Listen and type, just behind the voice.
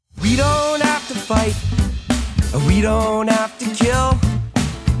fight. We don't have to kill.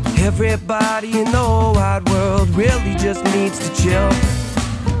 Everybody in the whole wide world really just needs to chill.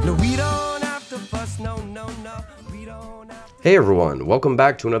 No, we don't have to fuss, no, we don't have to... Hey everyone, welcome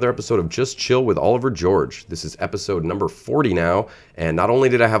back to another episode of Just Chill with Oliver George. This is episode number 40 now, and not only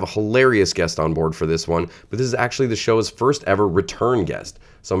did I have a hilarious guest on board for this one, but this is actually the show's first ever return guest.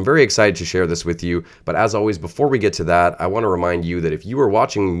 So I'm very excited to share this with you, but as always, before we get to that, I want to remind you that if you are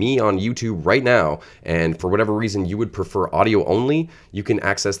watching me on YouTube right now, and for whatever reason you would prefer audio only, you can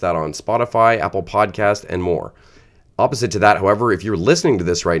access that on Spotify, Apple Podcast, and more. Opposite to that, however, if you're listening to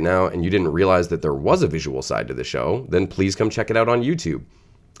this right now and you didn't realize that there was a visual side to the show, then please come check it out on YouTube.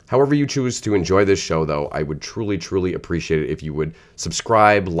 However you choose to enjoy this show, though, I would truly appreciate it if you would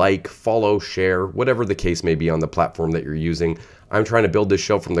subscribe, like, follow, share, whatever the case may be on the platform that you're using. I'm trying to build this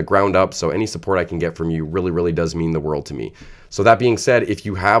show from the ground up, so any support I can get from you really does mean the world to me. So that being said, if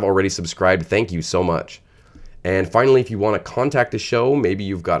you have already subscribed, thank you so much. And finally, if you want to contact the show, maybe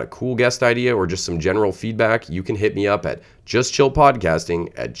you've got a cool guest idea or just some general feedback, you can hit me up at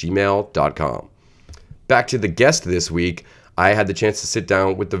justchillpodcasting@gmail.com. Back to the guest this week, I had the chance to sit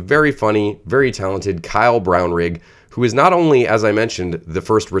down with the very funny, very talented Kyle Brownrigg, who is not only, as I mentioned, the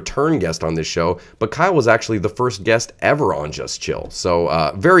first return guest on this show, but Kyle was actually the first guest ever on Just Chill.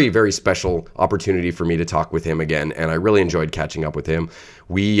 So very special opportunity for me to talk with him again, and I really enjoyed catching up with him.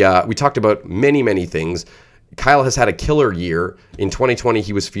 We talked about many things. Kyle has had a killer year. In 2020,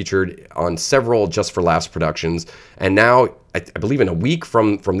 he was featured on several Just for Laughs productions. And now, I believe in a week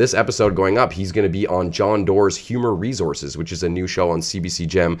from this episode going up, he's going to be on John Doerr's Humor Resources, which is a new show on CBC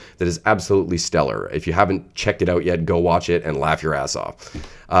Gem that is absolutely stellar. If you haven't checked it out yet, go watch it and laugh your ass off.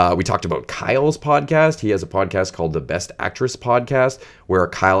 We talked about Kyle's podcast. He has a podcast called the Best Actress Podcast, where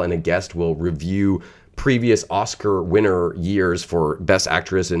Kyle and a guest will review previous Oscar winner years for Best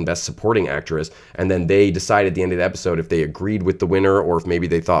Actress and Best Supporting Actress, and then they decide at the end of the episode if they agreed with the winner or if maybe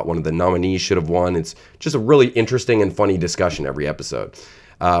they thought one of the nominees should have won. It's just a really interesting and funny discussion every episode.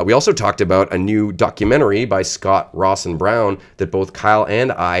 We also talked about a new documentary by Scott Rawson-Brown that both Kyle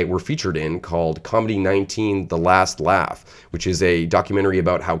and I were featured in called Comedy 19: The Last Laugh, which is a documentary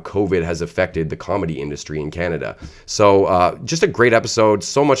about how COVID has affected the comedy industry in Canada. So just a great episode,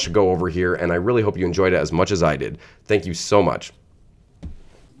 so much to go over here, and I really hope you enjoyed it as much as I did. Thank you so much.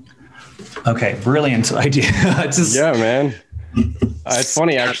 Okay, brilliant idea. Yeah, man. It's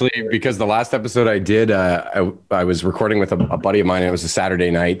funny, actually, because the last episode I did, I was recording with a buddy of mine, and it was a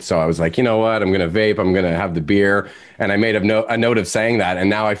Saturday night. So I was like, you know what? I'm going to vape. I'm going to have the beer. And I made a note of saying that. And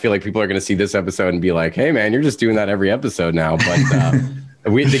now I feel like people are going to see this episode and be like, hey, man, you're just doing that every episode now. But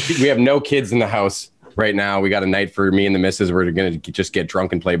we have no kids in the house right now. We got a night for me and the missus. We're going to just get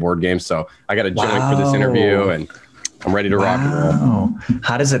drunk and play board games. So I got to join for this interview, and I'm ready to rock and roll.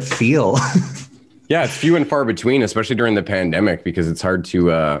 How does it feel? Yeah, it's few and far between, especially during the pandemic, because it's hard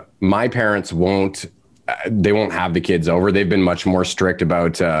to, my parents won't have the kids over. They've been much more strict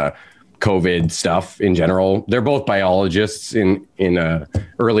about COVID stuff in general. They're both biologists in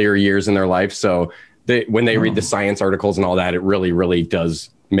earlier years in their life. So when they read the science articles and all that, it really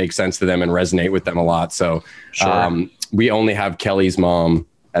does make sense to them and resonate with them a lot. So we only have Kelly's mom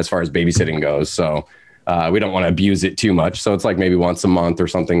as far as babysitting goes. So we don't want to abuse it too much. So it's like maybe once a month or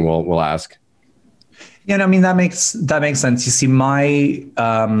something we'll ask. Yeah, no, I mean, that makes sense. You see, my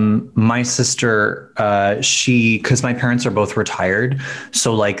sister, because my parents are both retired,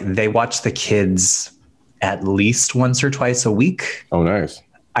 so like they watch the kids at least once or twice a week. Oh, nice.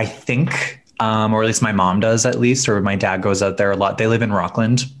 I think, or at least my mom does at least, or my dad goes out there a lot. They live in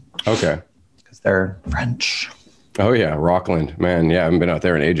Rockland. Okay. Because they're French. Oh yeah, Rockland, man. Yeah, I haven't been out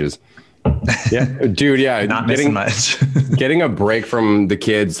there in ages. Yeah, dude. Yeah, not missing much. Getting a break from the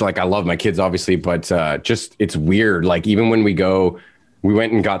kids. Like, I love my kids, obviously, but just it's weird. Like, even when we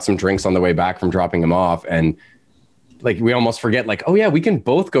went and got some drinks on the way back from dropping them off, and like we almost forget, like, oh yeah, we can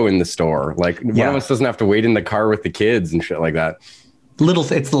both go in the store. Like, one of us doesn't have to wait in the car with the kids and shit like that.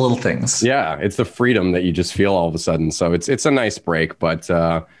 It's the little things. Yeah, it's the freedom that you just feel all of a sudden. So it's a nice break, but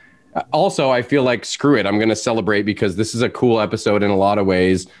also I feel like screw it. I'm going to celebrate because this is a cool episode in a lot of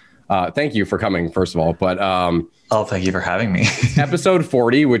ways. Thank you for coming, first of all. But thank you for having me. Episode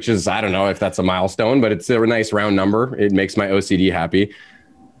 40, which is, I don't know if that's a milestone, but it's a nice round number. It makes my OCD happy.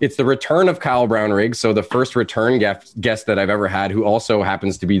 It's the return of Kyle Brownrigg, so the first return guest that I've ever had, who also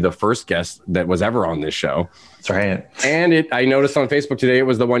happens to be the first guest that was ever on this show. That's right. And I noticed on Facebook today it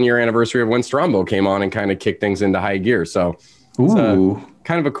was the 1 year anniversary of when Strombo came on and kind of kicked things into high gear. So it's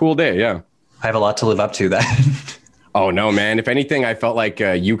kind of a cool day, yeah. I have a lot to live up to then. Oh, no, man. If anything, I felt like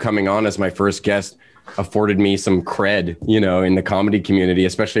you coming on as my first guest afforded me some cred, in the comedy community,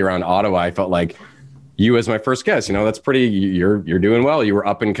 especially around Ottawa. I felt like you as my first guest, that's pretty, you're doing well. You were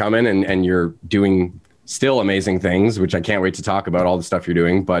up and coming and you're doing still amazing things, which I can't wait to talk about all the stuff you're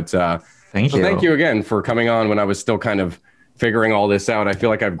doing. But thank you. Thank you again for coming on when I was still kind of figuring all this out. I feel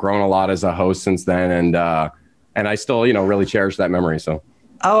like I've grown a lot as a host since then. And I still, really cherish that memory. So.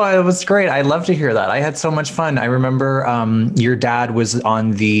 Oh, it was great. I love to hear that. I had so much fun. I remember your dad was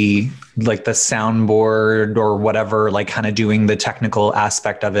on the soundboard or whatever, like kind of doing the technical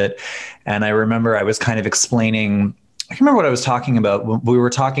aspect of it. And I remember I was kind of explaining, I can't remember what I was talking about. We were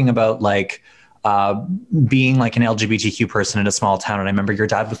talking about like being like an LGBTQ person in a small town. And I remember your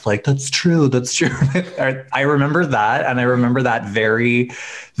dad was like, that's true. That's true. I remember that. And I remember that very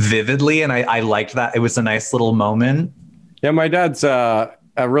vividly. And I liked that. It was a nice little moment. Yeah, my dad's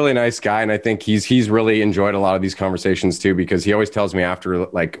a really nice guy, and I think he's really enjoyed a lot of these conversations too, because he always tells me after,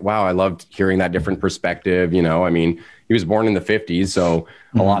 like, wow, I loved hearing that different perspective. I mean, he was born in the 50s, so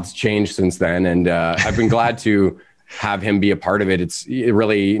a lot's changed since then, and I've been glad to have him be a part of it. It's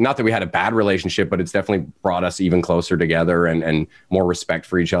really not that we had a bad relationship, but it's definitely brought us even closer together and more respect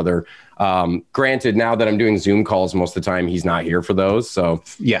for each other. Granted, now that I'm doing Zoom calls most of the time, he's not here for those, so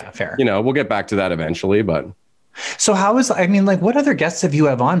yeah, fair. We'll get back to that eventually, but. So what other guests have you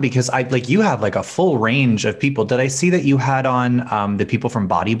have on? Because you have like a full range of people. Did I see that you had on the people from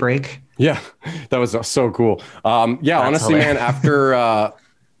Body Break? Yeah, that was so cool. That's honestly, hilarious. Man,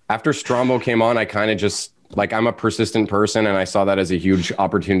 after Strombo came on, I kind of just like, I'm a persistent person, and I saw that as a huge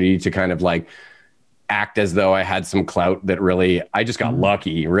opportunity to kind of like act as though I had some clout that really, I just got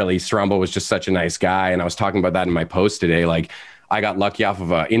lucky. Really, Strombo was just such a nice guy. And I was talking about that in my post today. Like, I got lucky off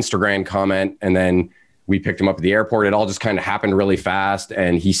of an Instagram comment, and then we picked him up at the airport. It all just kind of happened really fast.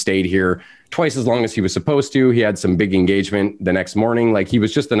 And he stayed here twice as long as he was supposed to. He had some big engagement the next morning. Like, he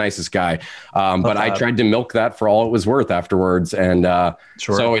was just the nicest guy. But I tried to milk that for all it was worth afterwards. And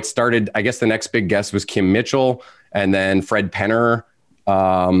so it started, I guess the next big guest was Kim Mitchell, and then Fred Penner.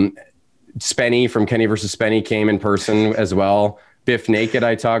 Spenny from Kenny versus Spenny came in person as well. Biff Naked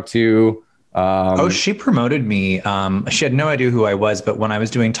I talked to. She promoted me. She had no idea who I was, but when I was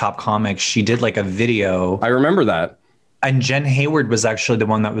doing Top Comics, she did like a video. I remember that. And Jen Hayward was actually the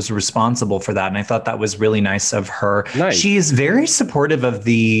one that was responsible for that. And I thought that was really nice of her. Nice. She is very supportive of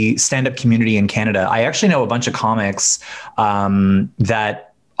the stand-up community in Canada. I actually know a bunch of comics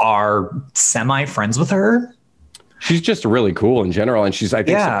that are semi-friends with her. She's just really cool in general. And she's, I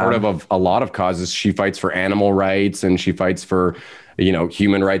think, supportive of a lot of causes. She fights for animal rights, and she fights for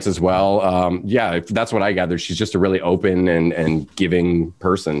human rights as well. That's what I gather. She's just a really open and giving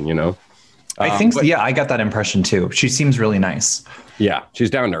person, I think, I got that impression too. She seems really nice. Yeah, she's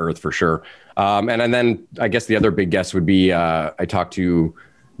down to earth for sure. And then I guess the other big guest would be, I talked to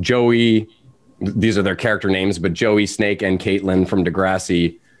Joey. These are their character names, but Joey, Snake, and Caitlin from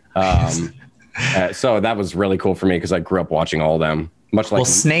Degrassi. So that was really cool for me because I grew up watching all of them. Well,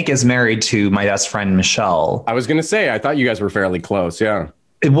 Snake is married to my best friend, Michelle. I was going to say, I thought you guys were fairly close. Yeah.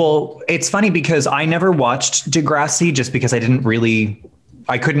 Well, it's funny because I never watched Degrassi just because I couldn't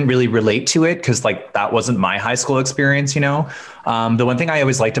really relate to it because like that wasn't my high school experience, The one thing I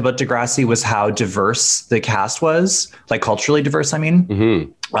always liked about Degrassi was how diverse the cast was, like culturally diverse, I mean.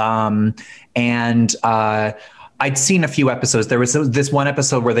 Mm-hmm. I'd seen a few episodes. There was this one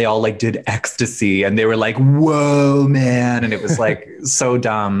episode where they all like did ecstasy and they were like, whoa, man. And it was like so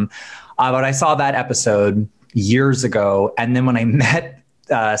dumb. But I saw that episode years ago. And then when I met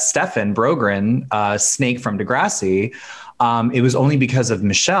Stefan Brogren, Snake from Degrassi, it was only because of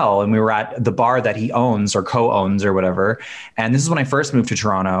Michelle. And we were at the bar that he owns or co-owns or whatever. And this is when I first moved to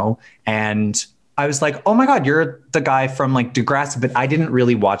Toronto. And I was like, oh my God, you're the guy from like Degrassi, but I didn't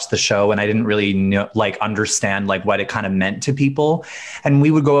really watch the show and I didn't really understand like what it kind of meant to people. And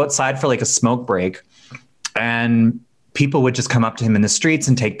we would go outside for like a smoke break and people would just come up to him in the streets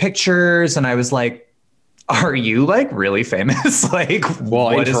and take pictures. And I was like, are you like really famous? Like, well,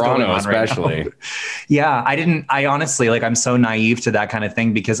 in Toronto, especially. Right yeah. I honestly, like, I'm so naive to that kind of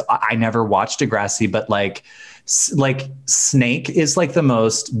thing because I never watched Degrassi, but like Snake is like the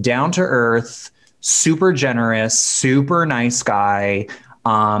most down to earth, super generous, super nice guy.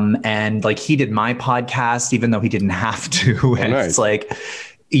 And like he did my podcast, even though he didn't have to. And nice. It's like,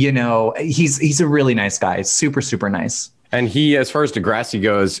 he's a really nice guy. Super, super nice. And he, as far as Degrassi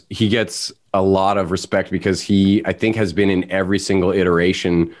goes, he gets a lot of respect because he, I think, has been in every single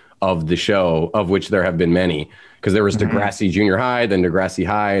iteration of the show, of which there have been many. Because there was Degrassi Junior High, then Degrassi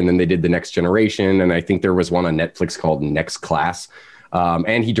High, and then they did The Next Generation. And I think there was one on Netflix called Next Class.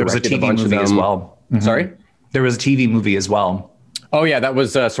 And he directed a bunch of them as well. Sorry? There was a TV movie as well. Oh yeah, that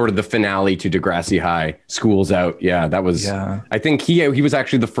was sort of the finale to Degrassi High. School's Out. Yeah, that was. Yeah. I think he was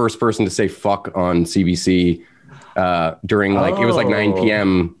actually the first person to say fuck on CBC during it was like 9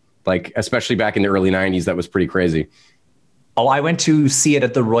 p.m. Like especially back in the early 90s. That was pretty crazy. Oh, I went to see it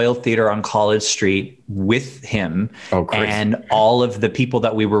at the Royal Theatre on College Street with him. Oh, crazy. And all of the people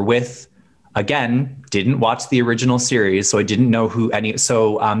that we were with, again, didn't watch the original series, so I didn't know who any.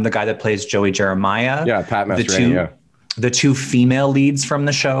 So the guy that plays Joey Jeremiah, Pat Mastroianni, the two female leads from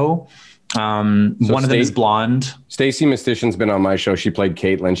the show. One of them is blonde. Stacey Mistician's been on my show. She played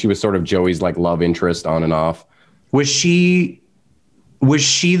Caitlin. She was sort of Joey's like love interest on and off. Was she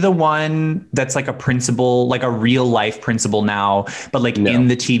the one that's like a principal, like a real life principal now, but like in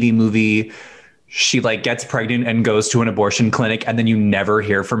the TV movie, she like gets pregnant and goes to an abortion clinic and then you never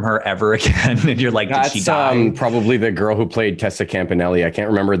hear from her ever again. And you're like, did she die? Probably the girl who played Tessa Campanelli. I can't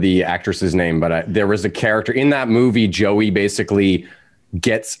remember the actress's name, but there was a character in that movie. Joey basically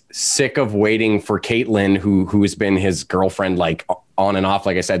gets sick of waiting for Caitlin, who has been his girlfriend, like on and off,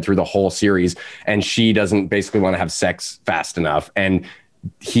 like I said, through the whole series. And she doesn't basically want to have sex fast enough. And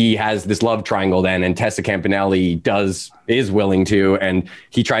he has this love triangle then, and Tessa Campanelli is willing to, and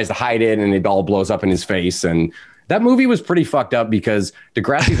he tries to hide it and it all blows up in his face. And that movie was pretty fucked up because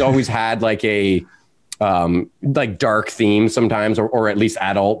Degrassi's always had like a like dark themes sometimes, or at least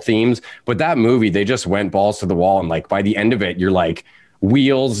adult themes. But that movie, they just went balls to the wall. And like by the end of it, you're like,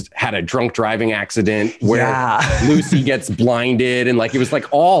 Wheels had a drunk driving accident where Lucy gets blinded. And like, it was like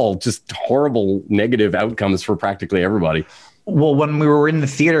all just horrible negative outcomes for practically everybody. Well, when we were in the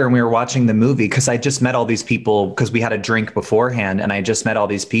theater and we were watching the movie, because I just met all these people because we had a drink beforehand and I just met all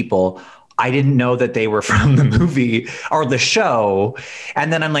these people. I didn't know that they were from the movie or the show.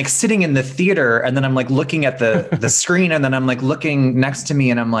 And then I'm like sitting in the theater and then I'm like looking at the screen and then I'm like looking next to me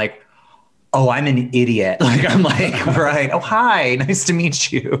and I'm like, oh, I'm an idiot. Like, I'm like, right. Oh, hi. Nice to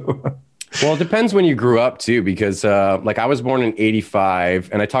meet you. Well, it depends when you grew up too, because like I was born in 85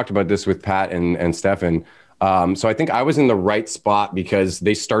 and I talked about this with Pat and Stefan. So I think I was in the right spot because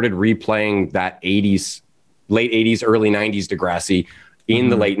they started replaying that 80s, late 80s, early 90s Degrassi in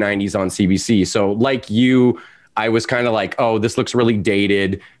the late 90s on CBC. So like you, I was kind of like, oh, this looks really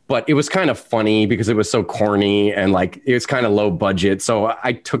dated, but it was kind of funny because it was so corny and like it was kind of low budget. So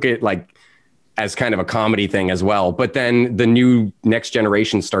I took it like as kind of a comedy thing as well. But then the new Next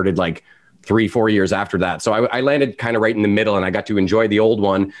Generation started like 3-4 years after that. So I landed kind of right in the middle and I got to enjoy the old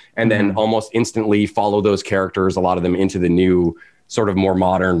one and then almost instantly follow those characters, a lot of them, into the new sort of more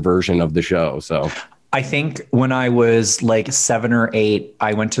modern version of the show. So I think when I was like 7 or 8,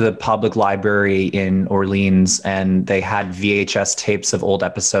 I went to the public library in Orleans and they had VHS tapes of old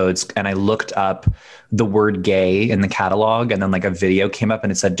episodes. And I looked up the word gay in the catalog and then like a video came up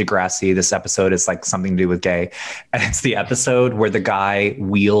and it said Degrassi, this episode is like something to do with gay. And it's the episode where the guy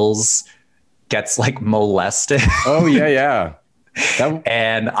Wheels gets like molested. Oh yeah, yeah.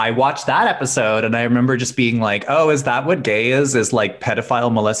 And I watched that episode and I remember just being like, oh, is that what gay is like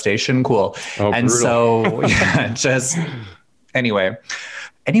pedophile molestation? Cool. Oh, and brutal. So yeah, just anyway.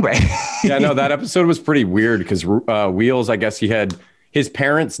 Yeah, no, that episode was pretty weird because Wheels, I guess he had his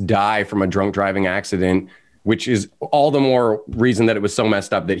parents die from a drunk driving accident, which is all the more reason that it was so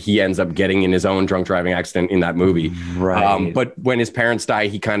messed up that he ends up getting in his own drunk driving accident in that movie. Right. But when his parents die,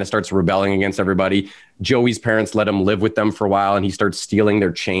 he kind of starts rebelling against everybody. Joey's parents let him live with them for a while and he starts stealing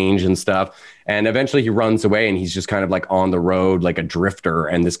their change and stuff. And eventually he runs away and he's just kind of like on the road, like a drifter.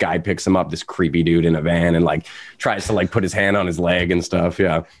 And this guy picks him up, this creepy dude in a van, and like tries to like put his hand on his leg and stuff.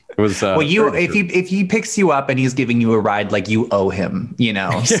 Yeah. It was well, if he picks you up and he's giving you a ride, like you owe him, you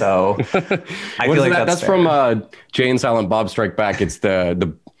know. So I feel like that's from Jay and Silent Bob Strike Back. It's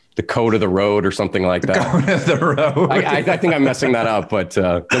the code of the road or something like that. Code of the road. I think I'm messing that up, but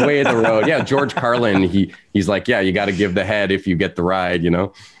the way of the road. Yeah, George Carlin. He's like, yeah, you got to give the head if you get the ride, you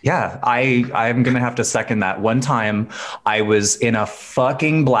know. Yeah, I'm gonna have to second that. One time, I was in a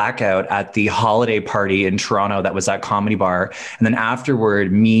fucking blackout at the holiday party in Toronto that was at Comedy Bar, and then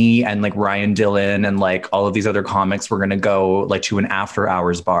afterward, me and like Ryan Dillon and like all of these other comics were gonna go like to an after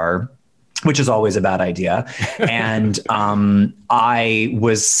hours bar, which is always a bad idea. And I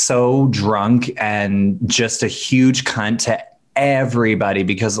was so drunk and just a huge cunt to everybody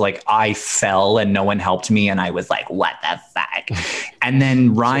because like I fell and no one helped me. And I was like, what the fuck? And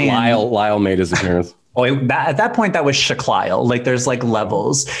then Ryan... So Lyle made his appearance. Oh, at that point, that was Shaklyle. Like there's like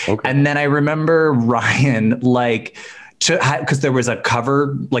levels. Okay. And then I remember Ryan like... because there was a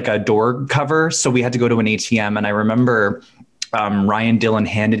cover, like a door cover. So we had to go to an ATM. And I remember... Ryan Dillon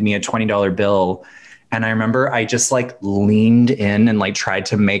handed me a $20 bill And I remember I just like leaned in and like tried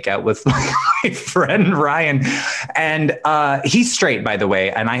to make out with my friend Ryan. And he's straight, by the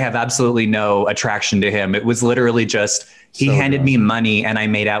way. And I have absolutely no attraction to him. It was literally just, he handed me money and I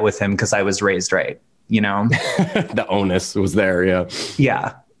made out with him because I was raised right, you know? The onus was there, yeah.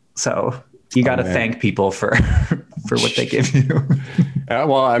 Yeah. So you got to thank people for what they give you.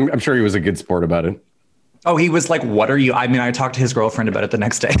 Well, I'm sure he was a good sport about it. Oh, he was like, what are you? I mean, I talked to his girlfriend about it the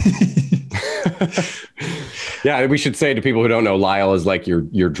next day. Yeah, we should say to people who don't know, Lyle is like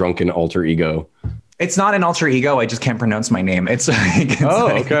your drunken alter ego. It's not an alter ego. I just can't pronounce my name. It's like,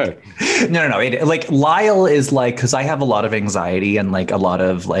 okay. No. Like Lyle is like, because I have a lot of anxiety and like a lot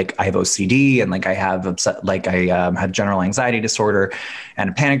of like I have OCD and like I have have general anxiety disorder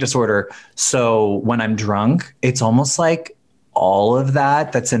and a panic disorder. So when I'm drunk, it's almost like all of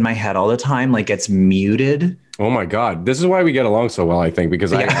that's in my head all the time like gets muted. Oh my God. This is why we get along so well, I think,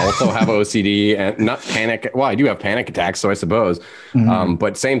 because I also have OCD and not panic. Well, I do have panic attacks, so I suppose.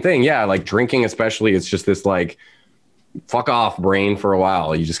 But same thing. Yeah. Like drinking, especially, it's just this like fuck off brain for a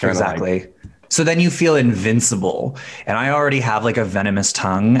while. You just kind of exactly. So then you feel invincible. And I already have like a venomous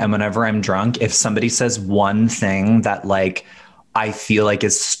tongue. And whenever I'm drunk, if somebody says one thing that like I feel like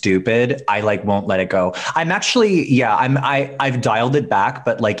is stupid, I like won't let it go. I'm actually, I've dialed it back,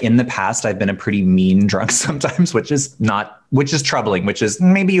 but like in the past, I've been a pretty mean drunk sometimes, which is troubling, which is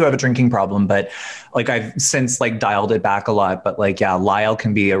maybe you have a drinking problem, but like I've since like dialed it back a lot. But like, yeah, Lyle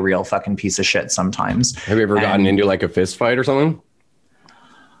can be a real fucking piece of shit sometimes. Have you ever gotten into like a fist fight or something?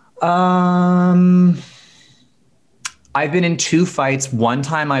 I've been in 2 fights. One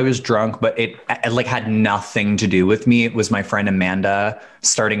time I was drunk, but it like had nothing to do with me. It was my friend Amanda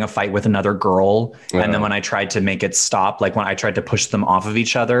starting a fight with another girl. And then when I tried to make it stop, like when I tried to push them off of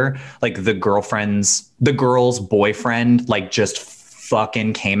each other, like the girl's boyfriend, like just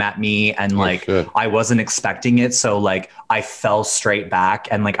fucking came at me and like I wasn't expecting it. So like I fell straight back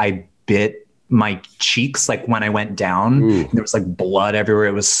and like I bit my cheeks like when I went down. There was like blood everywhere.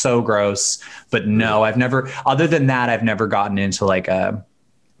 It was so gross. But no, other than that, I've never gotten into like a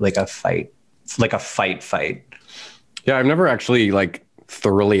fight. Yeah, I've never actually like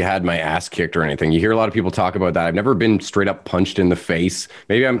thoroughly had my ass kicked or anything. You hear a lot of people talk about that. I've never been straight up punched in the face.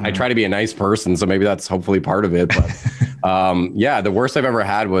 Maybe I try to be a nice person, so maybe that's hopefully part of it. But yeah, the worst I've ever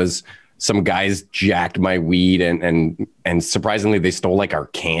had was some guys jacked my weed and surprisingly they stole like our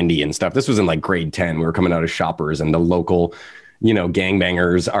candy and stuff. This was in like grade 10. We were coming out of Shoppers and the local,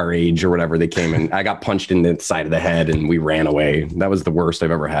 gangbangers our age or whatever, they came and I got punched in the side of the head and we ran away. That was the worst I've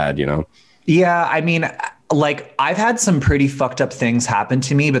ever had, Yeah, I mean, like I've had some pretty fucked up things happen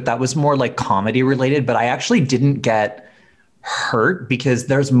to me, but that was more like comedy related, but I actually didn't get hurt because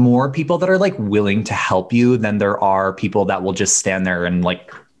there's more people that are like willing to help you than there are people that will just stand there and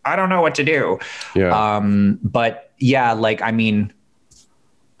like, I don't know what to do. Yeah. But yeah, like, I mean,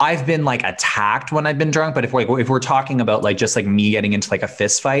 I've been like attacked when I've been drunk, but if we're talking about like, just like me getting into like a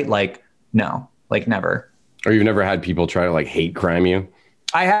fist fight, like, no, like never. Or you've never had people try to like hate crime you?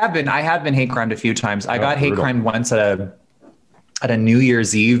 I have been hate crimed a few times. I got hate crimed once at a New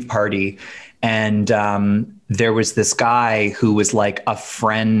Year's Eve party. And there was this guy who was like a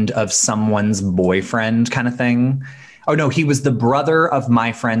friend of someone's boyfriend kind of thing. Oh no, he was the brother of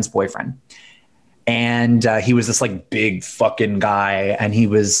my friend's boyfriend. And he was this like big fucking guy. And he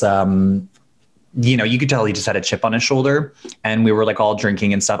was, you could tell he just had a chip on his shoulder. And we were like all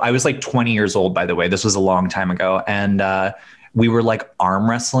drinking and stuff. I was like 20 years old, by the way. This was a long time ago. And we were like arm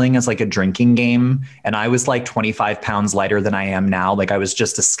wrestling as like a drinking game. And I was like 25 pounds lighter than I am now. Like I was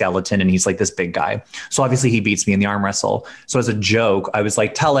just a skeleton and he's like this big guy. So obviously he beats me in the arm wrestle. So as a joke, I was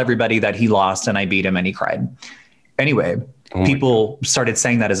like, tell everybody that he lost and I beat him and he cried. Anyway, people started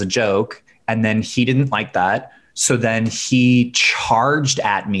saying that as a joke, and then he didn't like that. So then he charged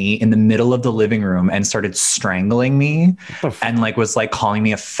at me in the middle of the living room and started strangling me and like was like calling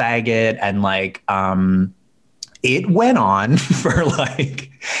me a faggot and like it went on for like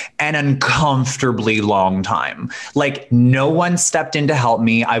an uncomfortably long time. Like no one stepped in to help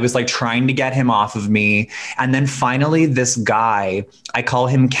me. I was like trying to get him off of me. And then finally this guy, I call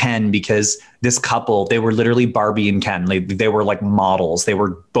him Ken because this couple, they were literally Barbie and Ken. They were like models. They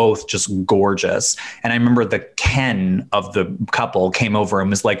were both just gorgeous. And I remember the Ken of the couple came over and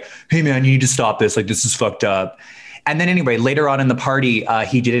was like, hey man, you need to stop this. Like this is fucked up. And then anyway, later on in the party,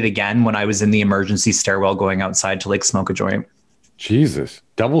 he did it again when I was in the emergency stairwell going outside to like smoke a joint. Jesus,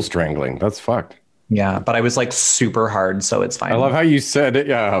 double strangling. That's fucked. Yeah, but I was like super hard, so it's fine. I love how you said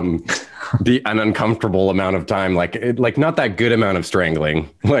an uncomfortable amount of time, like not that good amount of strangling,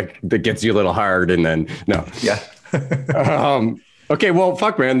 like that gets you a little hard and then no. Yeah. Okay, well,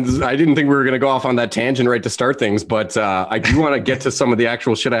 fuck, man. I didn't think we were going to go off on that tangent right to start things, but I do want to get to some of the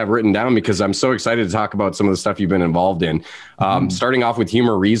actual shit I have written down because I'm so excited to talk about some of the stuff you've been involved in. Starting off with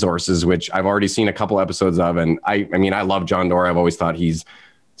Humor Resources, which I've already seen a couple episodes of. And I mean, I love John Doerr. I've always thought he's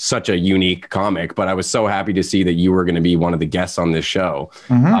such a unique comic, but I was so happy to see that you were going to be one of the guests on this show.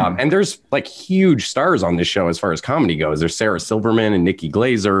 And there's like huge stars on this show as far as comedy goes. There's Sarah Silverman and Nikki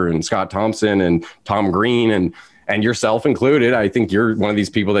Glazer and Scott Thompson and Tom Green and yourself included. I think you're one of these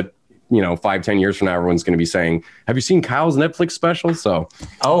people that, 5-10 years from now, everyone's going to be saying, have you seen Kyle's Netflix special? So,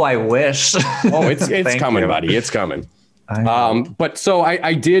 I wish. It's coming, buddy. It's coming. But so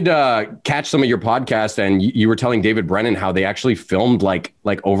I did catch some of your podcast, and you were telling David Brennan how they actually filmed like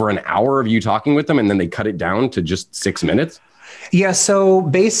over an hour of you talking with them, and then they cut it down to just 6 minutes. Yeah. So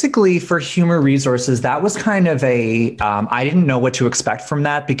basically for Humor Resources, that was kind of I didn't know what to expect from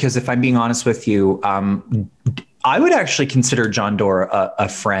that, because if I'm being honest with you, I would actually consider John Doerr a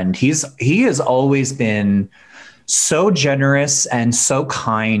friend. He has always been so generous and so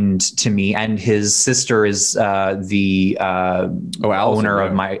kind to me, and his sister is the owner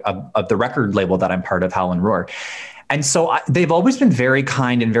of the record label that I'm part of, Howlin' Roar. And so they've always been very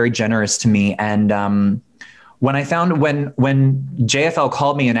kind and very generous to me. And when JFL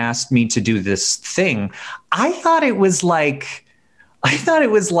called me and asked me to do this thing, I thought it was like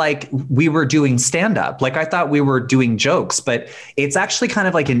we were doing stand-up. Like I thought we were doing jokes, but it's actually kind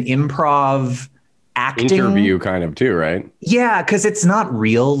of like an improv acting interview kind of too, right? Yeah, because it's not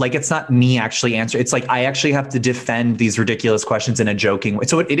real. Like it's not me actually answering. It's like I actually have to defend these ridiculous questions in a joking way.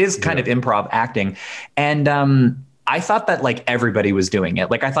 So it is kind of improv acting. And I thought that like everybody was doing it.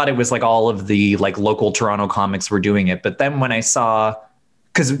 Like I thought it was like all of the like local Toronto comics were doing it. But then when I saw,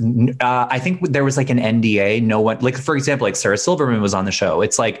 because I think there was like an NDA, no one, like for example, like Sarah Silverman was on the show.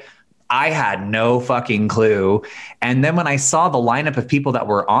 It's like I had no fucking clue. And then when I saw the lineup of people that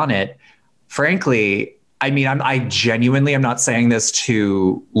were on it, frankly, I mean, I genuinely, I'm not saying this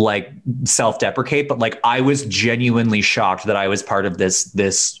to like self-deprecate, but like I was genuinely shocked that I was part of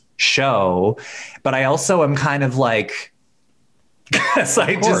this show. But I also am kind of like,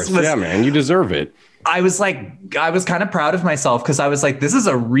 yeah, man, you deserve it. I was kind of proud of myself, because I was like, this is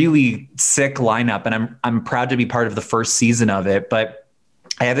a really sick lineup, and I'm proud to be part of the first season of it. But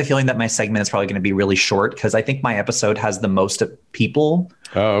I have a feeling that my segment is probably going to be really short, because I think my episode has the most people.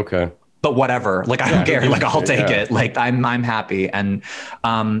 Oh, okay. But whatever, like I don't care. Like I'll take it. Like I'm happy. And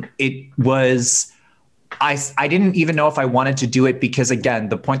it was, I didn't even know if I wanted to do it, because again,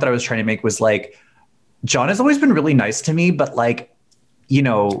 the point that I was trying to make was like, John has always been really nice to me, but like,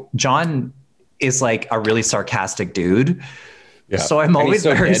 John is like a really sarcastic dude. Yeah. So I'm always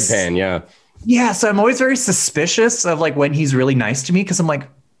so very deadpan, yeah. Yeah. So I'm always very suspicious of like when he's really nice to me, because I'm like,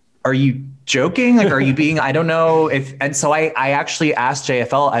 are you joking? Like, are you being, I don't know if, and so I actually asked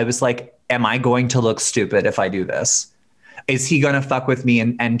JFL, I was like, am I going to look stupid if I do this? Is he going to fuck with me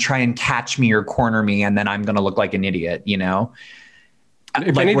and try and catch me or corner me? And then I'm going to look like an idiot, If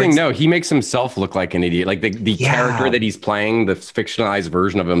like anything, no, he makes himself look like an idiot. Like the character that he's playing, the fictionalized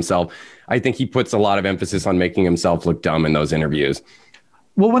version of himself, I think he puts a lot of emphasis on making himself look dumb in those interviews.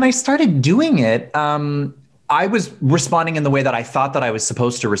 Well, when I started doing it, I was responding in the way that I thought that I was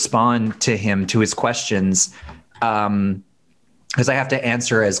supposed to respond to him, to his questions, because I have to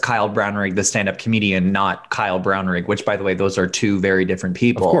answer as Kyle Brownrigg, the stand-up comedian, not Kyle Brownrigg, which, by the way, those are two very different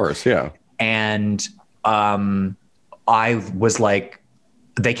people. Of course, yeah. And I was like,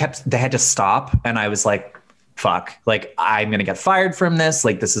 they had to stop, and I was like, fuck, like I'm going to get fired from this.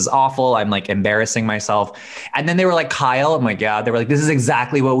 Like, this is awful. I'm like embarrassing myself. And then they were like, Kyle, I'm like, yeah, they were like, this is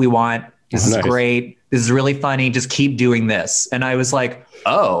exactly what we want. This is great. This is really funny. Just keep doing this. And I was like,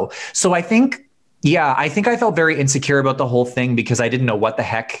 oh, so I think I felt very insecure about the whole thing, because I didn't know what the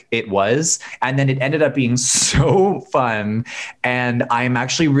heck it was. And then it ended up being so fun. And I'm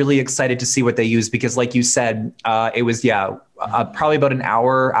actually really excited to see what they use, because like you said, it was, probably about an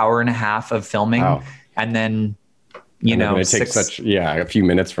hour and a half of filming. Wow. And then, it takes a few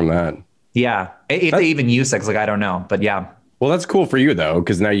minutes from that. Yeah. If they even use it, like, I don't know, but yeah. Well, that's cool for you though,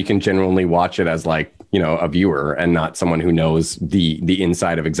 because now you can genuinely watch it as like, a viewer and not someone who knows the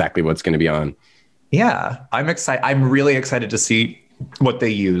inside of exactly what's going to be on. Yeah, I'm excited. I'm really excited to see what they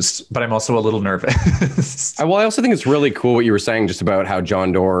used, but I'm also a little nervous. Well, I also think it's really cool what you were saying just about how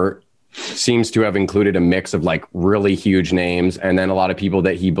John Doerr seems to have included a mix of like really huge names, and then a lot of people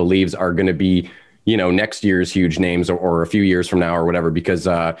that he believes are going to be, next year's huge names or a few years from now or whatever, because,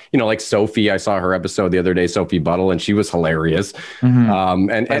 like Sophie, I saw her episode the other day, Sophie Buttle, and she was hilarious. Mm-hmm.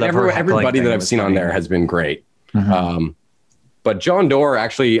 And everybody that I've seen on there has been great. Mm-hmm. But John Doerr,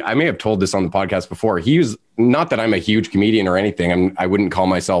 actually, I may have told this on the podcast before. He was not that I'm a huge comedian or anything. I wouldn't call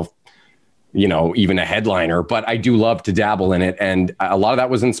myself, even a headliner, but I do love to dabble in it. And a lot of that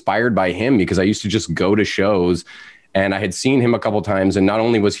was inspired by him, because I used to just go to shows and I had seen him a couple times. And not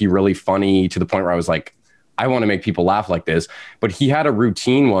only was he really funny to the point where I was like, I want to make people laugh like this, but he had a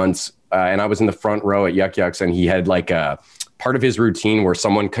routine once, and I was in the front row at Yuck Yucks, and he had like a part of his routine where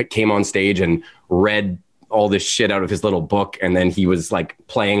someone came on stage and read all this shit out of his little book, and then he was like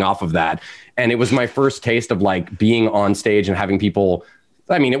playing off of that. And it was my first taste of like being on stage and having people,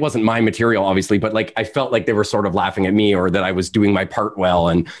 I mean, it wasn't my material, obviously, but like I felt like they were sort of laughing at me, or that I was doing my part well.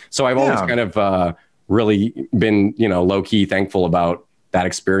 And so I've always kind of really been, low key thankful about that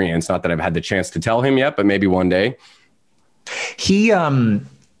experience. Not that I've had the chance to tell him yet, but maybe one day. He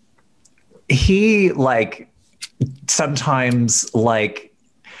like sometimes like,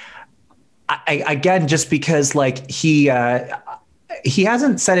 again, just because like he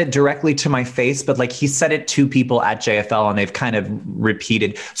hasn't said it directly to my face, but like he said it to people at JFL and they've kind of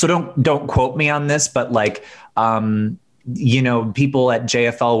repeated. So don't quote me on this, but like, people at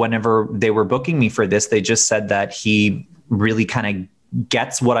JFL, whenever they were booking me for this, they just said that he really kind of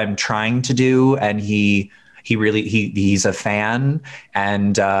gets what I'm trying to do. And he's a fan.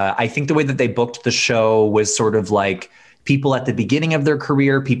 And I think the way that they booked the show was sort of like people at the beginning of their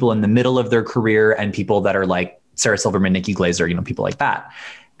career, people in the middle of their career, and people that are like Sarah Silverman, Nikki Glazer, people like that.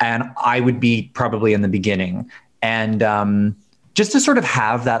 And I would be probably in the beginning. And just to sort of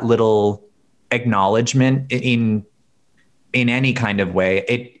have that little acknowledgement in any kind of way,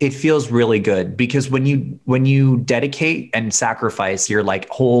 it feels really good, because when you dedicate and sacrifice your like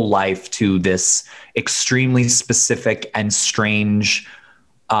whole life to this extremely specific and strange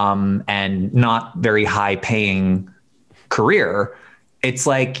and not very high paying career, it's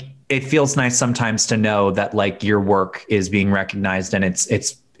like, it feels nice sometimes to know that like your work is being recognized and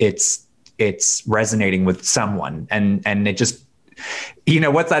it's resonating with someone, and it just,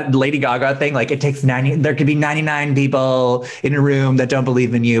 what's that Lady Gaga thing? Like it takes there could be 99 people in a room that don't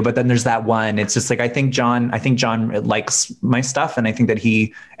believe in you, but then there's that one. It's just like, I think John likes my stuff. And I think that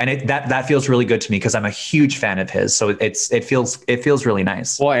that feels really good to me, because I'm a huge fan of his. So it feels really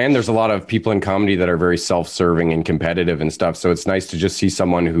nice. Well, and there's a lot of people in comedy that are very self-serving and competitive and stuff. So it's nice to just see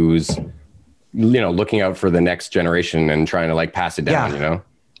someone who's, looking out for the next generation and trying to like pass it down,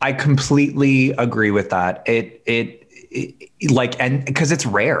 I completely agree with that. And because it's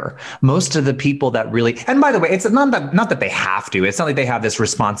rare, most of the people that really, and by the way, it's not that they have to, it's not like they have this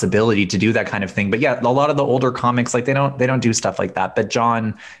responsibility to do that kind of thing, but yeah, a lot of the older comics, like they don't do stuff like that. But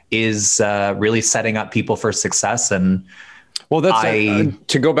John is really setting up people for success. And well, that's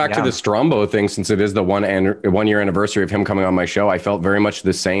to go back to the Strombo thing, since it is the 1 year anniversary of him coming on my show. I felt very much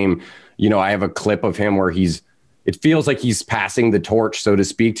the same. I have a clip of him where it feels like he's passing the torch, so to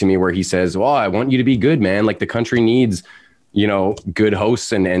speak, to me, where he says, well, I want you to be good, man. Like the country needs, good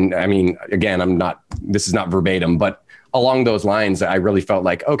hosts. And I mean, again, this is not verbatim, but along those lines, I really felt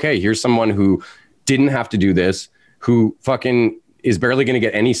like, okay, here's someone who didn't have to do this, who fucking is barely going to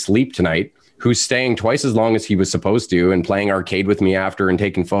get any sleep tonight, who's staying twice as long as he was supposed to and playing arcade with me after and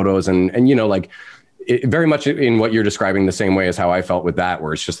taking photos. And like, very much in what you're describing, the same way as how I felt with that,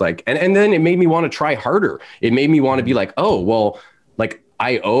 where it's just like, and then it made me want to try harder. It made me want to be like, oh, well, like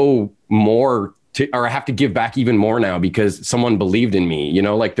I owe more or I have to give back even more now because someone believed in me,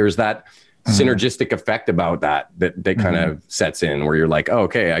 like there's that synergistic effect about that kind of sets in, where you're like, oh,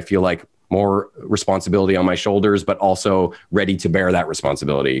 okay, I feel like more responsibility on my shoulders, but also ready to bear that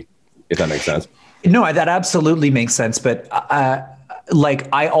responsibility, if that makes sense. No, that absolutely makes sense. But like,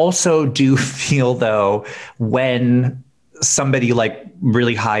 I also do feel though, when somebody like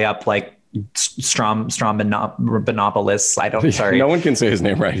really high up, like Strombinopoulos, sorry. No one can say his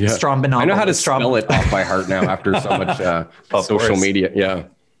name right. Yeah. Strombinopoulos. I know how to spell it off by heart now after so much social media. Yeah.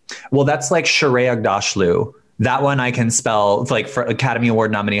 Well, that's like Sheree Agdashlu. That one I can spell, like for Academy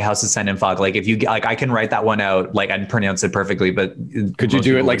Award nominee House of Sand and Fog. Like if you like, I can write that one out, like and pronounce it perfectly. But could you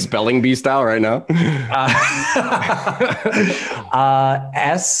do it like spelling bee style right now?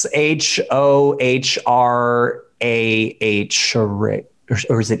 SHOHRAH.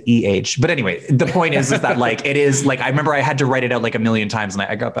 Or is it EH? But anyway, the point is that like, it is like, I remember I had to write it out like a million times and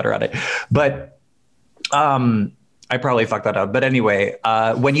I got better at it. But I probably fucked that up. But anyway,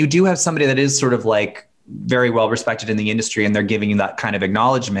 when you do have somebody that is sort of like very well respected in the industry and they're giving you that kind of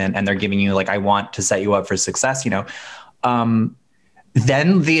acknowledgement and they're giving you like, I want to set you up for success,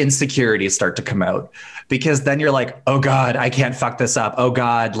 then the insecurities start to come out, because then you're like, oh God, I can't fuck this up. Oh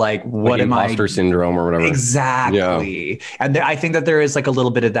God, like what am I? Imposter syndrome or whatever. Exactly. Yeah. And I think that there is like a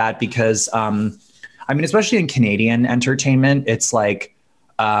little bit of that because, I mean, especially in Canadian entertainment, it's like,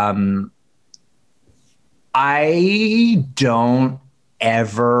 I don't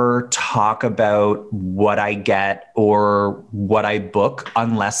ever talk about what I get or what I book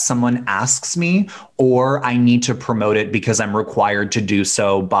unless someone asks me, or I need to promote it because I'm required to do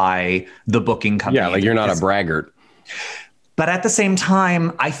so by the booking company. Yeah, like you're not a braggart. But at the same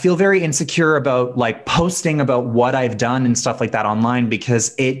time, I feel very insecure about like posting about what I've done and stuff like that online,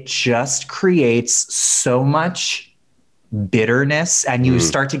 because it just creates so much bitterness, and you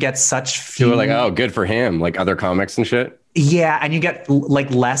start to get such few. People are like, oh, good for him, like other comics and shit. Yeah, and you get like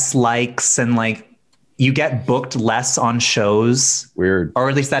less likes, and like you get booked less on shows. Weird. Or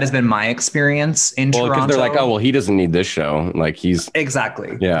at least that has been my experience in Toronto. Well, because they're like, oh, well, he doesn't need this show. Like he's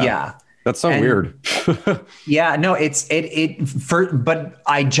exactly. Yeah. Yeah. That's so weird. Yeah, no, but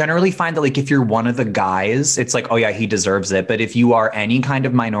I generally find that like if you're one of the guys, it's like, oh yeah, he deserves it. But if you are any kind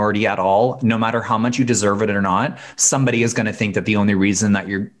of minority at all, no matter how much you deserve it or not, somebody is going to think that the only reason that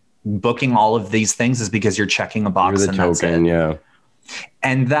you're booking all of these things is because you're checking a box. You're the and token, that's it. yeah.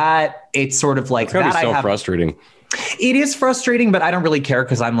 And that it's sort of like it's gotta that. Be so frustrating. It is frustrating, but I don't really care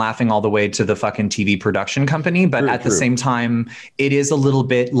because I'm laughing all the way to the fucking TV production company. But at the same time, it is a little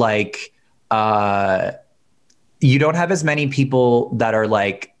bit like you don't have as many people that are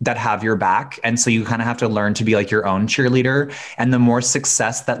like that have your back, and so you kind of have to learn to be like your own cheerleader. And the more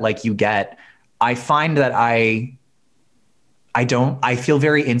success that like you get, I find that I feel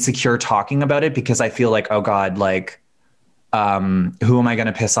very insecure talking about it because I feel like, oh God, like who am I going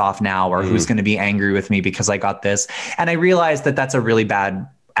to piss off now, or who's going to be angry with me because I got this? And I realized that that's a really bad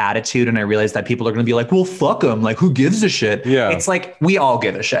attitude. And I realized that people are going to be like, well, fuck them. Like, who gives a shit? Yeah. It's like, we all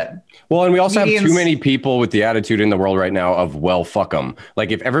give a shit. Well, and we also have too many people with the attitude in the world right now of, well, fuck them. Like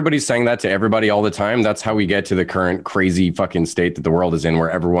if everybody's saying that to everybody all the time, that's how we get to the current crazy fucking state that the world is in,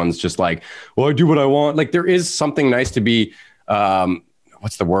 where everyone's just like, well, I do what I want. Like there is something nice to be,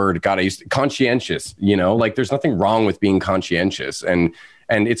 what's the word? God, conscientious, you know, like there's nothing wrong with being conscientious, and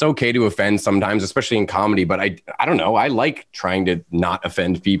it's okay to offend sometimes, especially in comedy. But I don't know. I like trying to not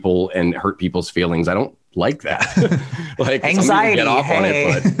offend people and hurt people's feelings. I don't like that. Like anxiety. Get off on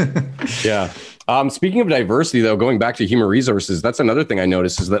it, but yeah. Speaking of diversity, though, going back to human resources, that's another thing I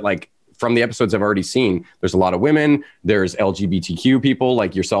noticed is that like from the episodes I've already seen, there's a lot of women. There's LGBTQ people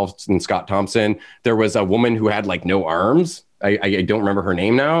like yourself and Scott Thompson. There was a woman who had like no arms. I don't remember her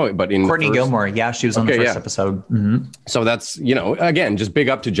name now, but in Courtney Gilmore. Yeah, she was on the first episode. Mm-hmm. So that's, you know, again, just big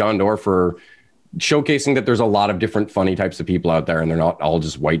up to John Doerr for showcasing that there's a lot of different funny types of people out there, and they're not all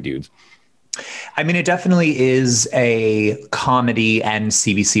just white dudes. I mean, it definitely is a comedy and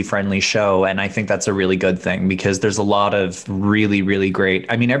CBC friendly show. And I think that's a really good thing because there's a lot of really, really great.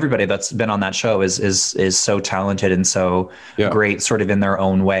 I mean, everybody that's been on that show is so talented and so great sort of in their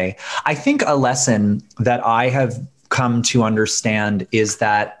own way. I think a lesson that I have come to understand is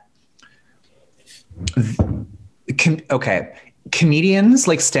that, comedians,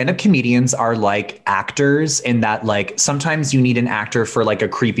 like stand-up comedians, are like actors in that like sometimes you need an actor for like a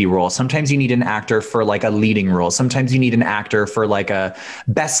creepy role, sometimes you need an actor for like a leading role, sometimes you need an actor for like a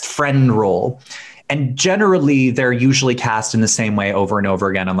best friend role, and generally they're usually cast in the same way over and over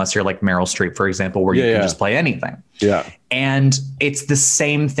again, unless you're like Meryl Streep, for example, where you can just play anything. And it's the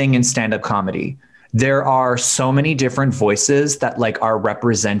same thing in stand-up comedy. There are so many different voices that like are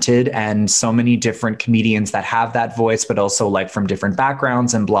represented, and so many different comedians that have that voice, but also like from different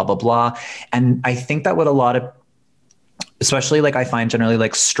backgrounds and blah, blah, blah. And I think that what a lot of, especially like I find generally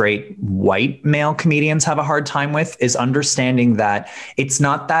like straight white male comedians have a hard time with is understanding that it's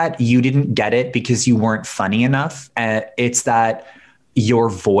not that you didn't get it because you weren't funny enough. It's that your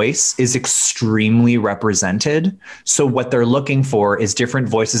voice is extremely represented. So what they're looking for is different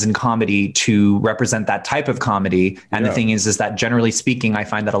voices in comedy to represent that type of comedy. And the thing is that generally speaking, I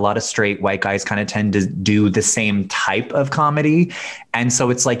find that a lot of straight white guys kind of tend to do the same type of comedy. And so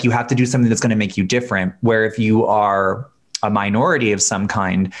it's like, you have to do something that's going to make you different. Where if you are a minority of some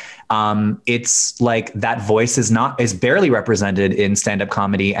kind, it's like that voice is barely represented in stand-up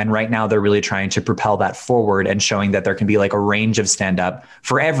comedy. And right now they're really trying to propel that forward and showing that there can be like a range of stand-up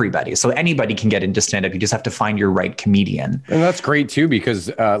for everybody. So anybody can get into stand-up. You just have to find your right comedian. And that's great too,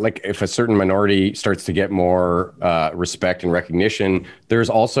 because like if a certain minority starts to get more respect and recognition, there's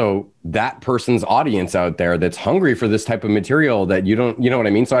also that person's audience out there that's hungry for this type of material that you know what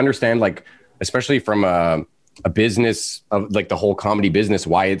I mean? So I understand, like, especially from a business of like the whole comedy business,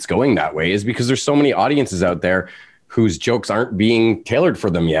 why it's going that way is because there's so many audiences out there whose jokes aren't being tailored for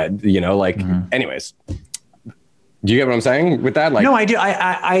them yet, you know, like anyways, do you get what I'm saying with that? Like, no, I do.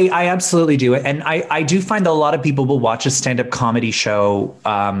 I absolutely do. And I do find that a lot of people will watch a stand-up comedy show,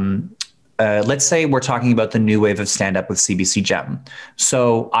 let's say we're talking about the new wave of stand-up with CBC Gem.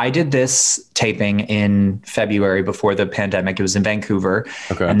 So I did this taping in February before the pandemic. It was in Vancouver.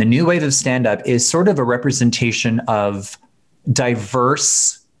 Okay. And the new wave of stand-up is sort of a representation of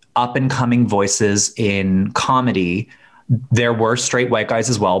diverse up-and-coming voices in comedy. There were straight white guys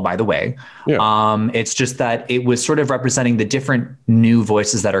as well, by the way. Yeah. It's just that it was sort of representing the different new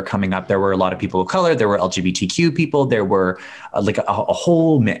voices that are coming up. There were a lot of people of color. There were LGBTQ people. There were like a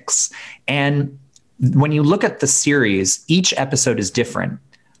whole mix. And when you look at the series, each episode is different.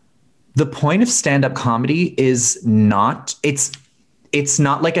 The point of stand-up comedy is not, it's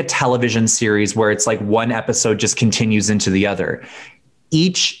not like a television series where it's like one episode just continues into the other.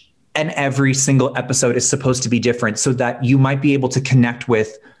 Each and every single episode is supposed to be different so that you might be able to connect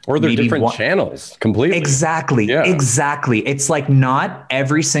with. Or they're different channels completely. Exactly. Yeah. Exactly. It's like not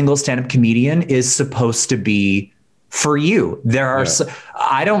every single stand-up comedian is supposed to be for you. There are,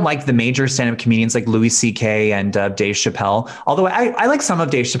 I don't like the major stand-up comedians like Louis C.K. and Dave Chappelle, although I like some of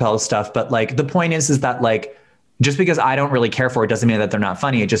Dave Chappelle's stuff, but like the point is that like, just because I don't really care for it doesn't mean that they're not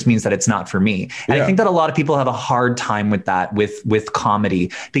funny. It just means that it's not for me. And I think that a lot of people have a hard time with that, with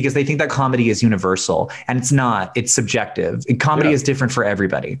comedy, because they think that comedy is universal, and it's not. It's subjective. Comedy is different for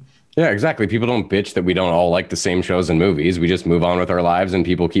everybody. Yeah, exactly. People don't bitch that we don't all like the same shows and movies. We just move on with our lives, and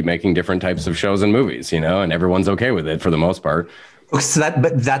people keep making different types of shows and movies, and everyone's okay with it for the most part. So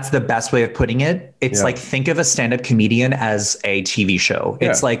but that's the best way of putting it. It's like, think of a stand-up comedian as a TV show.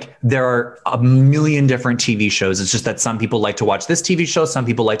 It's like there are a million different TV shows. It's just that some people like to watch this TV show. Some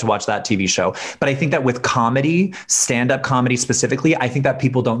people like to watch that TV show. But I think that with comedy, stand-up comedy specifically, I think that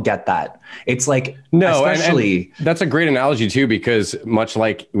people don't get that. It's like, no, especially and that's a great analogy too, because much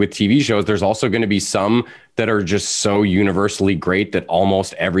like with TV shows, there's also going to be some that are just so universally great that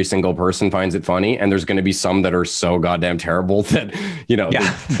almost every single person finds it funny. And there's going to be some that are so goddamn terrible that,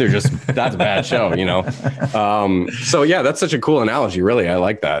 they're just, that's a bad show, So yeah, that's such a cool analogy. Really. I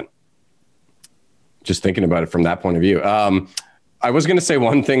like that. Just thinking about it from that point of view. I was going to say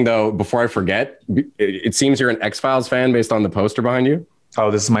one thing though, before I forget. It seems you're an X-Files fan based on the poster behind you. Oh,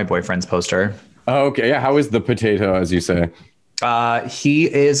 this is my boyfriend's poster. Oh, okay. Yeah. How is the potato, as you say?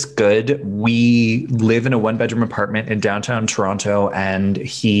 He is good. We live in a 1-bedroom apartment in downtown Toronto, and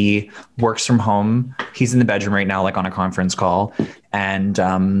he works from home. He's in the bedroom right now, like on a conference call. And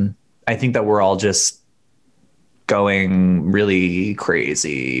I think that we're all just going really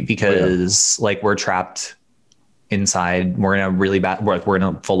crazy because like we're trapped inside. We're in a really bad, we're in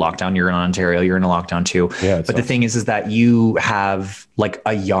a full lockdown. You're in Ontario, you're in a lockdown too. Yeah, but the thing is that you have like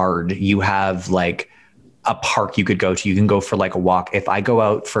a yard, you have like a park you could go to. You can go for like a walk. If I go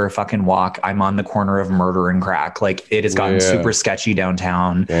out for a fucking walk, I'm on the corner of murder and crack. Like it has gotten super sketchy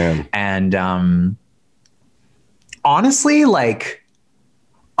downtown. Damn. And honestly, like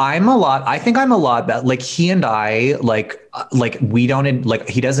I think I'm a lot better. Like he and I, like we don't, like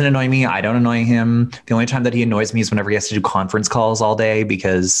he doesn't annoy me. I don't annoy him. The only time that he annoys me is whenever he has to do conference calls all day,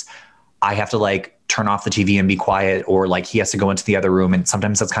 because I have to like turn off the TV and be quiet, or like he has to go into the other room. And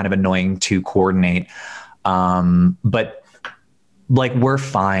sometimes that's kind of annoying to coordinate. But like, we're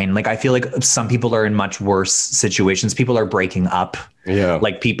fine. Like, I feel like some people are in much worse situations. People are breaking up. Yeah.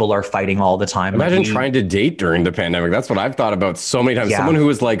 Like people are fighting all the time. Imagine trying to date during the pandemic. That's what I've thought about so many times. Yeah. Someone who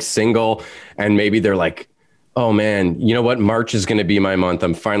is like single and maybe they're like, oh man, you know what? March is going to be my month.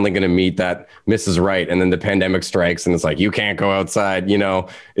 I'm finally going to meet that Mrs. Right. And then the pandemic strikes and it's like, you can't go outside.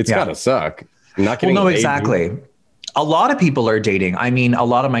 It's gotta suck. Not getting well, no, laid. exactly. A lot of people are dating. I mean, a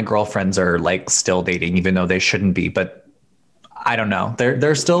lot of my girlfriends are like still dating, even though they shouldn't be, but I don't know.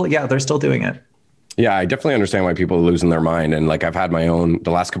 They're still doing it. Yeah, I definitely understand why people are losing their mind. And like, I've had my own,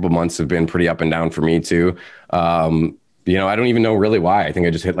 the last couple of months have been pretty up and down for me too. I don't even know really why. I think I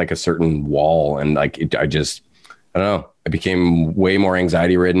just hit like a certain wall and like, I don't know. I became way more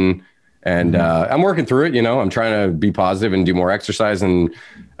anxiety ridden and I'm working through it. I'm trying to be positive and do more exercise, and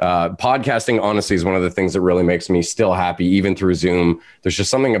podcasting honestly is one of the things that really makes me still happy, even through Zoom. There's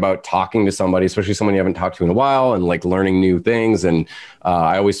just something about talking to somebody, especially someone you haven't talked to in a while, and like learning new things. And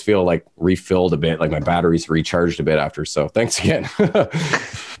I always feel like refilled a bit, like my battery's recharged a bit after. So thanks again.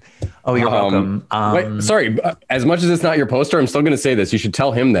 Oh, you're welcome. Wait, sorry. As much as it's not your poster, I'm still going to say this. You should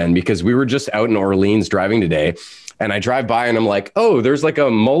tell him then, because we were just out in Orleans driving today, and I drive by and I'm like, oh, there's like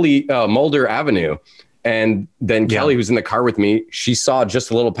a Mulder Avenue. And then Kelly, who's in the car with me, she saw just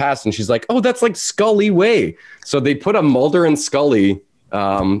a little past and she's like, oh, that's like Scully Way. So they put a Mulder and Scully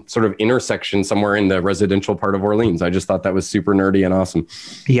sort of intersection somewhere in the residential part of Orleans. I just thought that was super nerdy and awesome.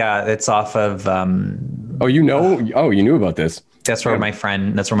 Yeah, it's off of. You knew about this. That's where my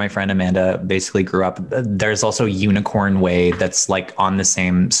friend Amanda basically grew up. There's also Unicorn Way that's like on the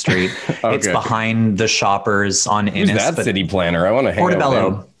same street. Okay. It's behind the Shoppers on Innis. Who's that city planner? I want to hang Portobello.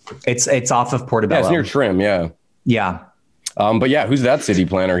 out with him. It's off of Portobello. Yeah, it's near Trim. Yeah. Yeah. But yeah, who's that city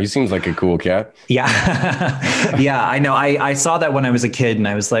planner? He seems like a cool cat. Yeah. Yeah, I know. I saw that when I was a kid and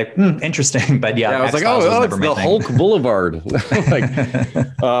I was like, interesting. But yeah, I was like, oh, it's the Hulk Boulevard.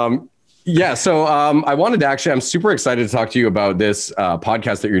 Yeah. So I wanted to I'm super excited to talk to you about this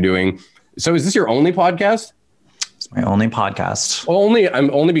podcast that you're doing. So is this your only podcast? It's my only podcast.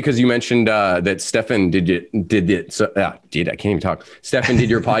 Only because you mentioned that Stefan did it. So I can't even talk. Stefan did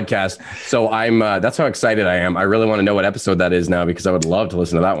your podcast. So that's how excited I am. I really want to know what episode that is now because I would love to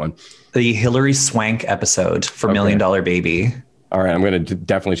listen to that one. The Hilary Swank episode for $1 Million Baby. All right, I'm going to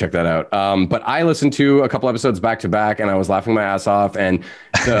definitely check that out. But I listened to a couple episodes back to back and I was laughing my ass off. And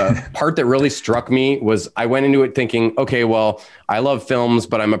the part that really struck me was I went into it thinking, okay, well, I love films,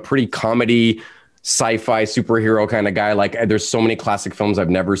 but I'm a pretty comedy, sci-fi, superhero kind of guy. Like there's so many classic films I've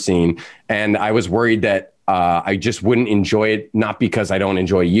never seen. And I was worried that I just wouldn't enjoy it, not because I don't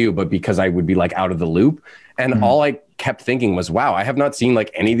enjoy you, but because I would be like out of the loop. And all I kept thinking was, wow, I have not seen like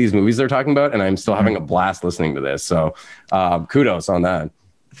any of these movies they're talking about. And I'm still having a blast listening to this. So kudos on that.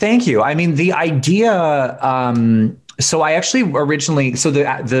 Thank you. I mean, the idea, so I actually originally, so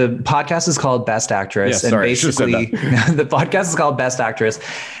the podcast is called Best Actress. Yeah, and basically the podcast is called Best Actress.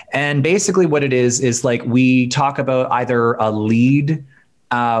 And basically what it is like we talk about either a lead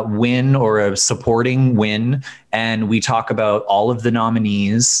win or a supporting win. And we talk about all of the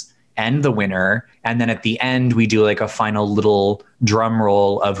nominees and the winner. And then at the end, we do like a final little drum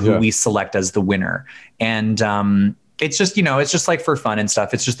roll of who we select as the winner. And it's just, it's just like for fun and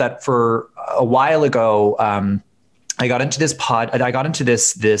stuff. It's just that for a while ago, I got into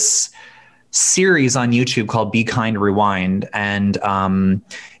this series on YouTube called Be Kind Rewind. And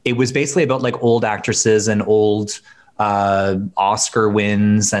it was basically about like old actresses and old Oscar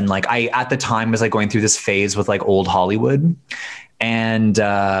wins. And like I, at the time was like going through this phase with like old Hollywood. And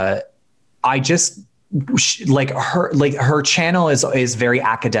I just her channel is very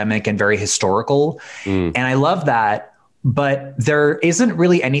academic and very historical. And I love that. But there isn't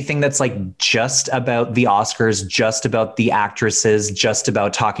really anything that's like just about the Oscars, just about the actresses, just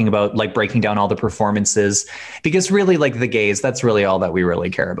about talking about like breaking down all the performances, because really like the gays, that's really all that we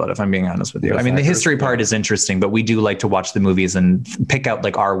really care about, if I'm being honest with you. I mean, the history part is interesting, but we do like to watch the movies and pick out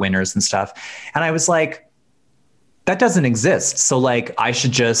like our winners and stuff. And I was like, that doesn't exist. So like, I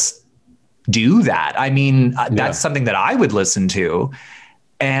should just do that. I mean, that's something that I would listen to.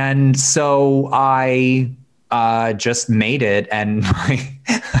 And so I just made it. And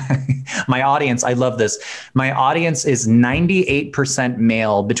my audience, I love this. My audience is 98%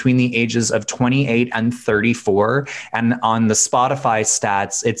 male between the ages of 28 and 34. And on the Spotify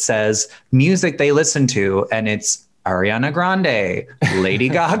stats, it says music they listen to, and it's Ariana Grande, Lady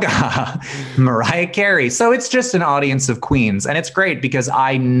Gaga, Mariah Carey. So it's just an audience of queens. And it's great because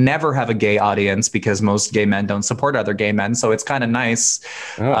I never have a gay audience because most gay men don't support other gay men. So it's kind of nice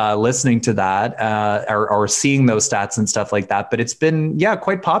listening to that or seeing those stats and stuff like that. But it's been,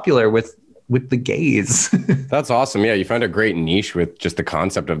 quite popular with the gays. That's awesome. Yeah, you found a great niche with just the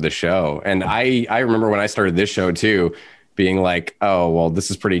concept of the show. And I remember when I started this show too, being like, oh, well, this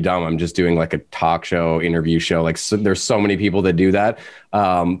is pretty dumb. I'm just doing like a talk show, interview show. Like there's so many people that do that.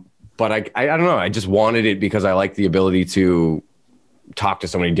 But I don't know. I just wanted it because I like the ability to talk to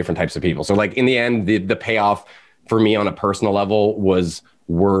so many different types of people. So like in the end, the payoff for me on a personal level was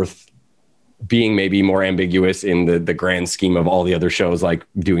worth being maybe more ambiguous in the grand scheme of all the other shows, like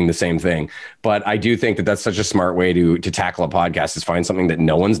doing the same thing. But I do think that that's such a smart way to tackle a podcast, is find something that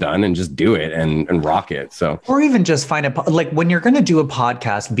no one's done and just do it and rock it. So, or even just find like when you're going to do a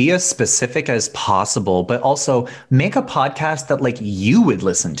podcast, be as specific as possible, but also make a podcast that like you would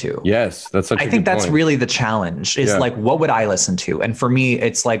listen to. Yes. That's such a I think good that's point. really the challenge is like, what would I listen to? And for me,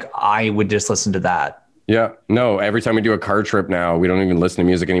 it's like, I would just listen to that. Yeah, no, every time we do a car trip now, we don't even listen to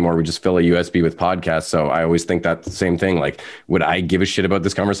music anymore. We just fill a USB with podcasts. So I always think that the same thing. Like, would I give a shit about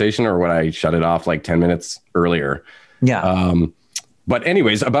this conversation or would I shut it off like 10 minutes earlier? Yeah. But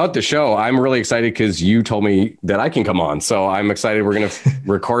anyways, about the show, I'm really excited because you told me that I can come on. So I'm excited. We're going to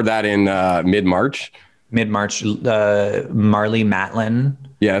record that in mid-March. Marley Matlin.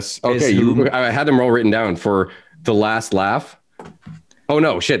 Yes. Okay. I had them all written down for The Last Laugh. Oh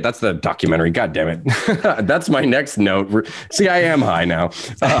no, shit! That's the documentary. God damn it! That's my next note. See, I am high now.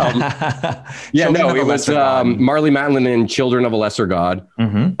 Yeah, no, it was Marley Matlin in Children of a Lesser God.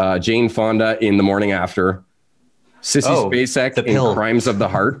 Jane Fonda in The Morning After. Sissy Spacek in Crimes of the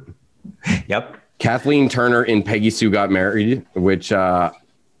Heart. Yep. Kathleen Turner in Peggy Sue Got Married, which I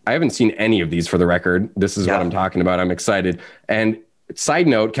haven't seen any of these for the record. This is what I'm talking about. I'm excited. And side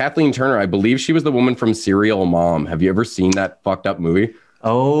note, Kathleen Turner, I believe she was the woman from Serial Mom. Have you ever seen that fucked up movie?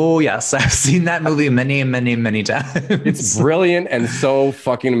 Oh, yes. I've seen that movie many, many, many times. It's brilliant and so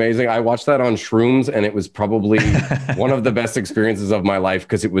fucking amazing. I watched that on shrooms, and it was probably one of the best experiences of my life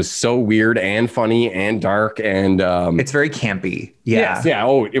because it was so weird and funny and dark. And it's very campy. Yeah. Yes, yeah.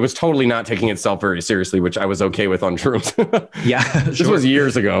 Oh, it was totally not taking itself very seriously, which I was okay with on shrooms. Yeah. This was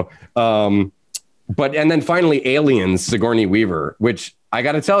years ago. And then finally, Aliens, Sigourney Weaver, which I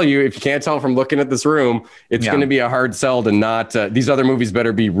got to tell you, if you can't tell from looking at this room, it's going to be a hard sell to not. These other movies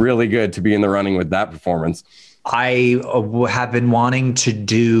better be really good to be in the running with that performance. I have been wanting to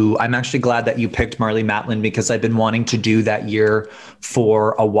do. I'm actually glad that you picked Marley Matlin because I've been wanting to do that year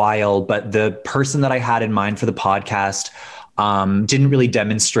for a while. But the person that I had in mind for the podcast didn't really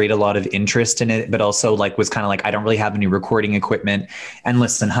demonstrate a lot of interest in it, but also was kind of like, I don't really have any recording equipment. And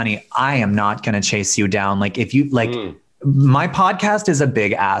listen, honey, I am not going to chase you down. If you my podcast is a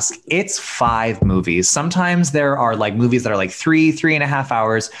big ask. It's 5 movies. Sometimes there are movies that are 3.5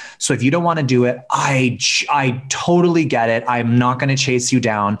 hours. So if you don't want to do it, I totally get it. I'm not going to chase you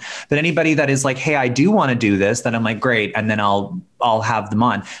down. But anybody that is hey, I do want to do this, then I'm great. And then I'll have them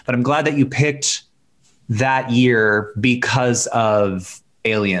on. But I'm glad that you picked that year because of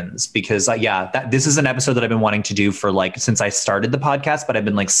Aliens, because this is an episode that I've been wanting to do for since I started the podcast, but I've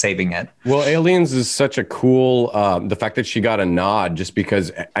been saving it. Well, Aliens is such a cool, the fact that she got a nod, just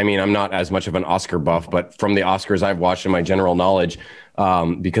because, I mean, I'm not as much of an Oscar buff, but from the Oscars I've watched in my general knowledge,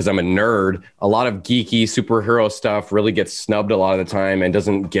 because I'm a nerd, a lot of geeky superhero stuff really gets snubbed a lot of the time and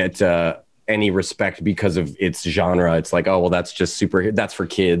doesn't get any respect because of its genre. It's oh, well, that's just that's for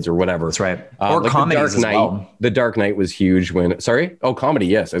kids or whatever. That's right. Or comedies as well. The Dark Knight was huge comedy,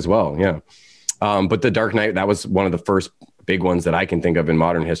 yes, as well. Yeah. But The Dark Knight, that was one of the first big ones that I can think of in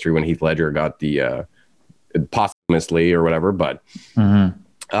modern history when Heath Ledger got the posthumously or whatever. But so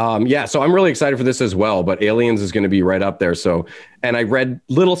I'm really excited for this as well. But Aliens is going to be right up there. So, and I read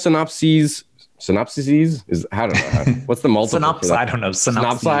little synopses. Synopses is how do I know? What's the multiple? Synopsis. I don't know.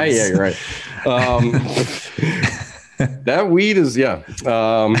 Synopsis. Yeah, you're right. That weed is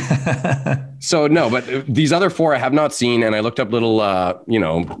So no, but these other 4 I have not seen, and I looked up little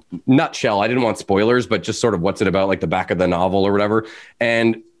nutshell. I didn't want spoilers, but just sort of what's it about, the back of the novel or whatever.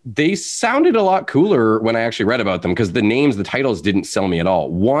 And they sounded a lot cooler when I actually read about them because the titles didn't sell me at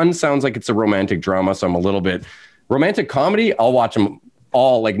all. One sounds like it's a romantic drama, so I'm a little bit romantic comedy. I'll watch them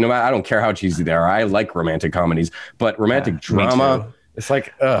all, no matter, I don't care how cheesy they are. I like romantic comedies, but romantic drama, it's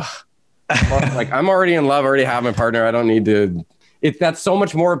ugh. I'm already in love, already have my partner. I don't need to. That's so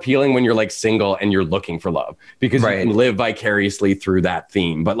much more appealing when you're single and you're looking for love because you can live vicariously through that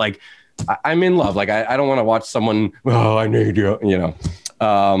theme. But I'm in love. I don't want to watch someone. Oh, I need you.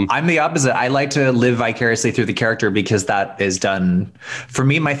 I'm the opposite. I like to live vicariously through the character because that is done. For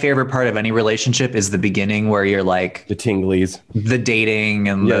me, my favorite part of any relationship is the beginning where you're the tinglies, the dating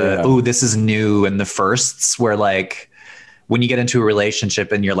and this is new, and the firsts where when you get into a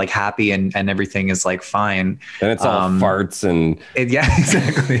relationship and you're happy and everything is fine. And it's all farts and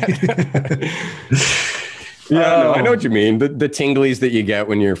exactly. No, I know what you mean. The tinglies that you get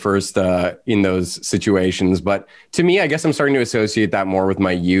when you're first in those situations. But to me, I guess I'm starting to associate that more with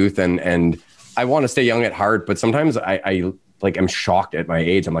my youth, and I want to stay young at heart. But sometimes I I'm shocked at my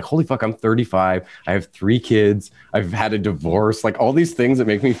age. I'm holy fuck, I'm 35. I have 3 kids. I've had a divorce. All these things that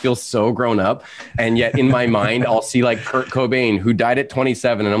make me feel so grown up. And yet in my mind, I'll see Kurt Cobain, who died at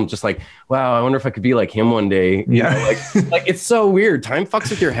 27, and I'm just wow, I wonder if I could be like him one day. You know, it's so weird. Time fucks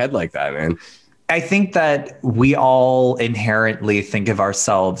with your head like that, man. I think that we all inherently think of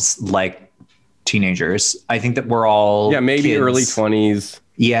ourselves like teenagers. I think that we're all maybe kids. Early 20s.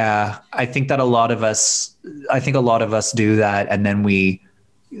 Yeah, I think that a lot of us do that, and then we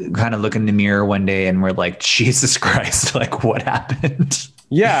kind of look in the mirror one day and we're Jesus Christ, what happened?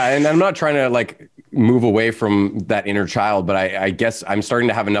 Yeah, and I'm not trying to move away from that inner child, but I guess I'm starting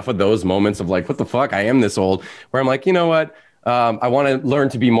to have enough of those moments of what the fuck, I am this old, where I'm you know what? I want to learn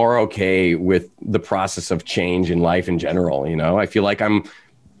to be more okay with the process of change in life in general. I feel like I'm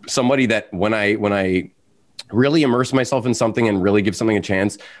somebody that when I really immerse myself in something and really give something a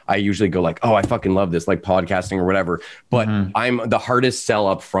chance, I usually go like, oh, I fucking love this, like podcasting or whatever. But I'm the hardest sell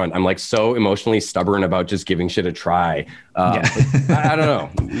up front. I'm like so emotionally stubborn about just giving shit a try. I don't know.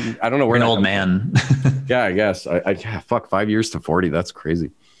 I don't know where You're an old man. Yeah, I guess. Fuck, 5 years to 40. That's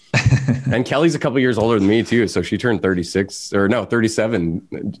crazy. And Kelly's a couple years older than me too. So she turned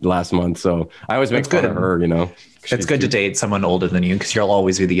 37 last month. So I always make fun of her, you know. It's good to date someone older than you because you'll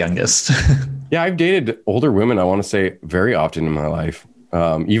always be the youngest. Yeah, I've dated older women, I want to say, very often in my life.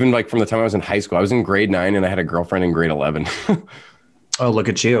 Even like from the time I was in high school. I was in grade 9 and I had a girlfriend in grade 11. Oh, look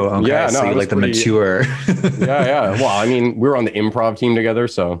at you. Okay. Yeah, no, so you like the mature. Yeah. Well, I mean, we were on the improv team together,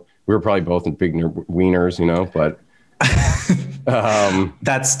 so we were probably both big wieners, you know, but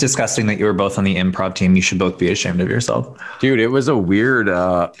that's disgusting that you were both on the improv team. You should both be ashamed of yourself. Dude, it was a weird,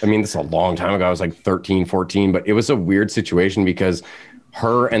 I mean, this is a long time ago. I was like 13, 14, but it was a weird situation because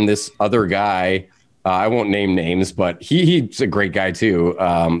her and this other guy, I won't name names, but he's a great guy too.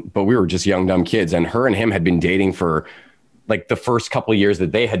 But we were just young, dumb kids, and her and him had been dating for like the first couple of years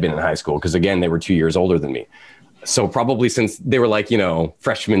that they had been in high school. Cause again, they were 2 years older than me. So probably since they were like, you know,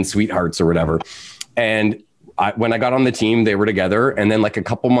 freshman sweethearts or whatever. And when I got on the team, they were together. And then like a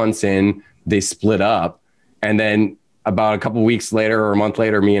couple months in, they split up. And then about a couple weeks later or a month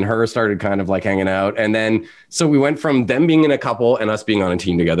later, me and her started kind of like hanging out. And then, so we went from them being in a couple and us being on a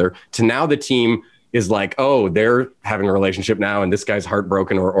team together to now the team is like, oh, they're having a relationship now and this guy's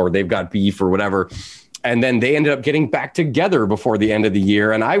heartbroken or they've got beef or whatever. And then they ended up getting back together before the end of the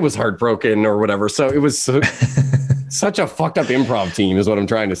year and I was heartbroken or whatever. So it was such a fucked up improv team is what I'm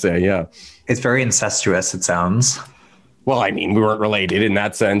trying to say. Yeah. It's very incestuous, it sounds. Well, I mean, we weren't related in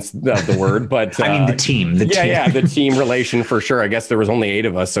that sense of the word, but I mean, the team. Yeah, the team relation for sure. I guess there was only 8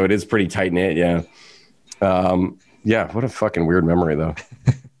 of us, so it is pretty tight knit. Yeah. Yeah. What a fucking weird memory though.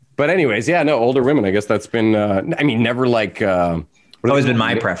 But anyways, yeah, no, older women. I guess that's been, I mean, never like, it's always been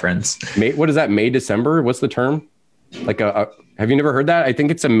my preference. May, what is that? May, December? What's the term? Like have you never heard that? I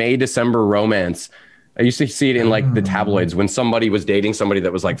think it's a May, December romance. I used to see it in like the tabloids when somebody was dating somebody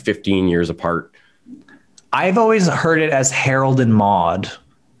that was like 15 years apart. I've always heard it as Harold and Maude.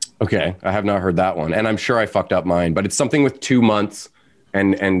 Okay. I have not heard that one. And I'm sure I fucked up mine, but it's something with 2 months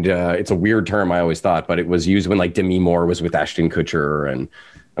and it's a weird term I always thought, but it was used when like Demi Moore was with Ashton Kutcher and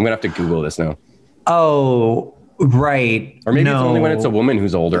I'm going to have to Google this now. Oh, right. Or maybe it's only when it's a woman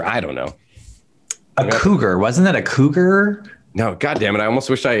who's older. I don't know. A cougar. Wasn't it a cougar? No, God damn it. I almost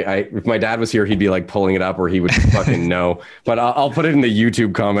wish if my dad was here, he'd be like pulling it up or he would fucking know, but I'll put it in the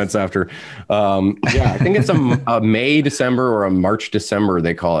YouTube comments after. Yeah, I think it's a May, December or a March, December.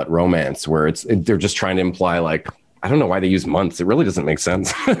 They call it romance where they're just trying to imply like, I don't know why they use months. It really doesn't make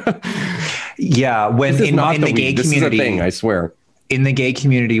sense. Yeah. When in the gay community, this is a thing, I swear. In the gay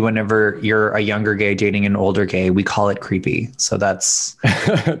community, whenever you're a younger gay dating an older gay, we call it creepy. So that's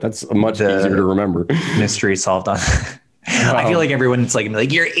much easier to remember. Mystery solved on. I feel like everyone's like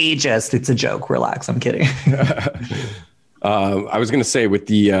you're ageist. It's a joke. Relax. I'm kidding. I was going to say with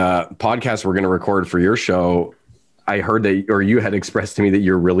the podcast we're going to record for your show, I heard that, or you had expressed to me that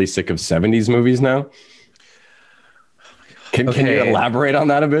you're really sick of 70s movies now. Can you elaborate on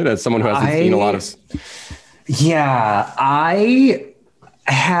that a bit as someone who hasn't seen a lot of... Yeah, I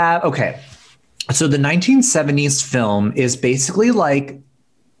have. Okay. So the 1970s film is basically like,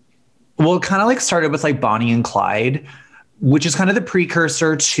 well, it kind of like started with like Bonnie and Clyde, which is kind of the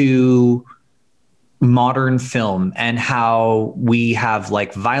precursor to modern film and how we have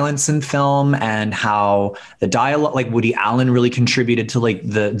like violence in film and how the dialogue, like Woody Allen really contributed to like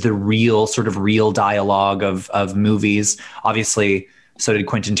the real sort of real dialogue of movies. Obviously, so did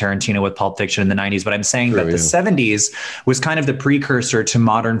Quentin Tarantino with Pulp Fiction in the 90s. But I'm saying that the 70s was kind of the precursor to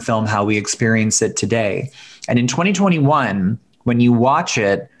modern film, how we experience it today. And in 2021, when you watch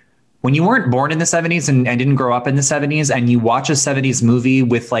it, when you weren't born in the 70s and didn't grow up in the 70s, and you watch a 70s movie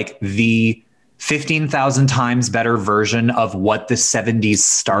with like the 15,000 times better version of what the 70s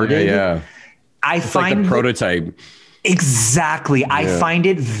started, it's find like the prototype. Exactly. I find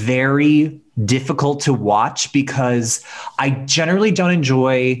it very difficult to watch because I generally don't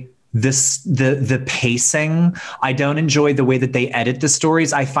enjoy the pacing. I don't enjoy the way that they edit the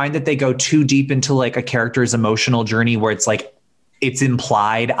stories. I find that they go too deep into like a character's emotional journey where it's like, it's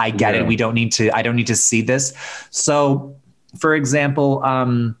implied. I get it. I don't need to see this. So for example,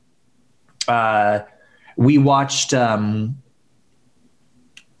 we watched,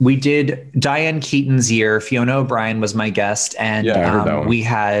 we did Diane Keaton's Year. Fiona O'Brien was my guest. And we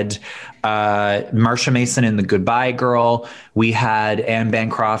had Marsha Mason in The Goodbye Girl. We had Anne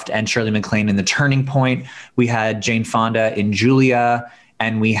Bancroft and Shirley MacLaine in The Turning Point. We had Jane Fonda in Julia.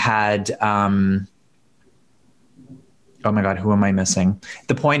 And we had oh my God, who am I missing?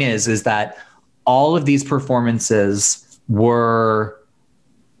 The point is that all of these performances were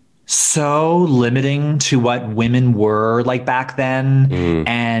so limiting to what women were like back then.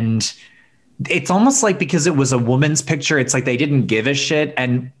 And it's almost like because it was a woman's picture, it's like they didn't give a shit.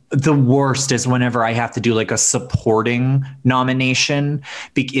 And the worst is whenever I have to do like a supporting nomination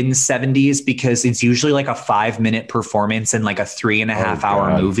in the 70s, because it's usually like a 5-minute performance in like a 3.5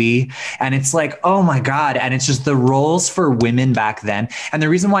 hour movie. And it's like, oh my God. And it's just the roles for women back then. And the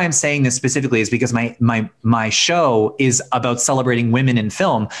reason why I'm saying this specifically is because my show is about celebrating women in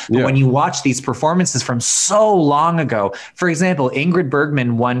film. But when you watch these performances from so long ago, for example, Ingrid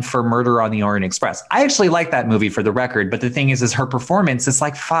Bergman won for Murder on the Orient Express. I actually like that movie, for the record. But the thing is her performance is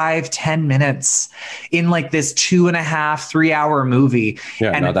like 5-10 minutes in like this 2.5-3 hour movie.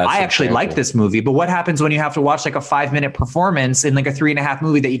 And I actually liked this movie, but what happens when you have to watch like a 5-minute performance in like a 3.5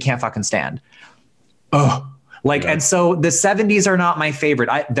 movie that you can't fucking stand? And so the 70s are not my favorite.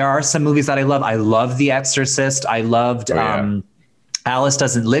 There are some movies that I love. I love The Exorcist. I loved Alice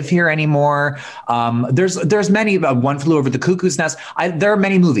Doesn't Live Here Anymore. There's many. One Flew Over the Cuckoo's Nest. There are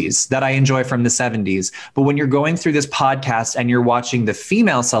many movies that I enjoy from the 70s. But when you're going through this podcast and you're watching the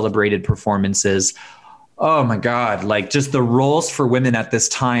female celebrated performances, oh my God, like just the roles for women at this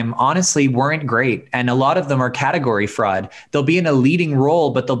time honestly weren't great. And a lot of them are category fraud. They'll be in a leading role,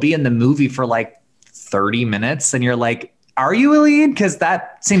 but they'll be in the movie for like 30 minutes. And you're like, are you a lead? Because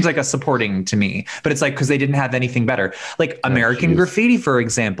that seems like a supporting to me, but it's like, because they didn't have anything better. Like American Graffiti, for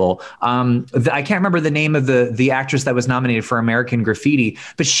example. I can't remember the name of the actress that was nominated for American Graffiti,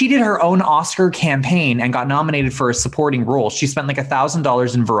 but she did her own Oscar campaign and got nominated for a supporting role. She spent like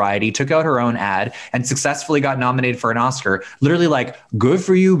 $1,000 in Variety, took out her own ad, and successfully got nominated for an Oscar. Literally like, good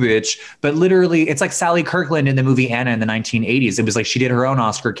for you, bitch. But literally, it's like Sally Kirkland in the movie Anna in the 1980s. It was like she did her own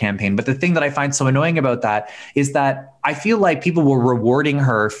Oscar campaign. But the thing that I find so annoying about that is that I feel like people were rewarding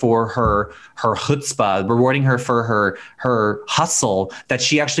her for her chutzpah, rewarding her for her hustle, that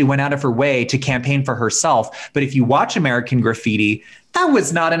she actually went out of her way to campaign for herself. But if you watch American Graffiti, that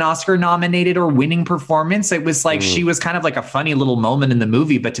was not an Oscar nominated or winning performance. It was like she was kind of like a funny little moment in the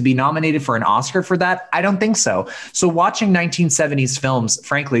movie, but to be nominated for an Oscar for that, I don't think so. So watching 1970s films,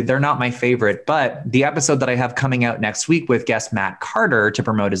 frankly, they're not my favorite. But the episode that I have coming out next week with guest Matt Carter to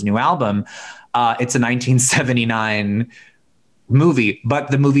promote his new album, it's a 1979 movie,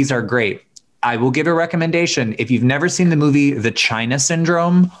 but the movies are great. I will give a recommendation. If you've never seen the movie The China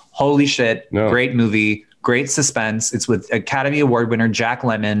Syndrome, holy shit, great movie, great suspense. It's with Academy Award winner Jack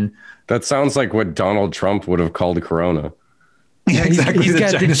Lemmon. That sounds like what Donald Trump would have called Corona. Yeah, exactly. He's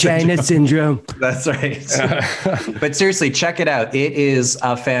got the China syndrome. That's right. But seriously, check it out. It is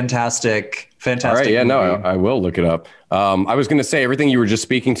a fantastic All right, yeah, movie. no, I will look it up. I was going to say, everything you were just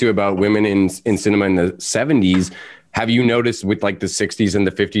speaking to about women in cinema in the 70s, have you noticed with like the 60s and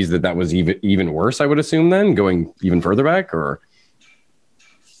the 50s that was even worse, I would assume then, going even further back? Or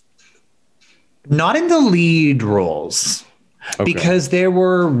not in the lead roles. Okay. Because there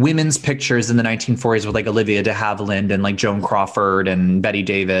were women's pictures in the 1940s with like Olivia de Havilland and like Joan Crawford and Betty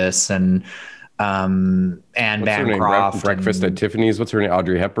Davis and Anne Bancroft. Breakfast at Tiffany's. What's her name?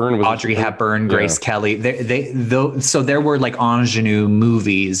 Audrey Hepburn. Hepburn, Grace Kelly. So there were like ingenue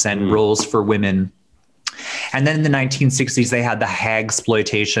movies and roles for women. And then in the 1960s, they had the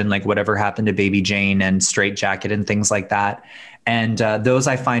hagsploitation, like Whatever Happened to Baby Jane and Straight Jacket and things like that. And those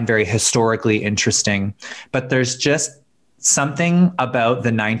I find very historically interesting. But there's just something about the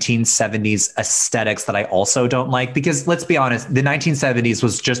 1970s aesthetics that I also don't like, because let's be honest, the 1970s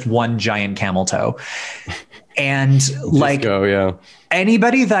was just one giant camel toe. And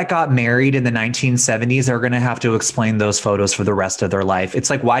anybody that got married in the 1970s are going to have to explain those photos for the rest of their life.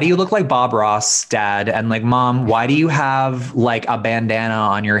 It's like, why do you look like Bob Ross, Dad? And like, Mom, why do you have like a bandana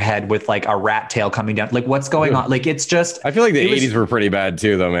on your head with like a rat tail coming down? Like, what's going on? Like, it's just, I feel like the 80s were pretty bad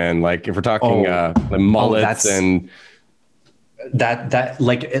too, though, man. Like if we're talking the mullets and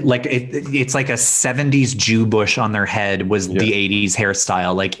it's like a 70s Jew bush on their head was the 80s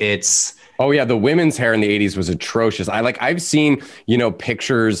hairstyle. Like it's, oh yeah, the women's hair in the 80s was atrocious. I've seen,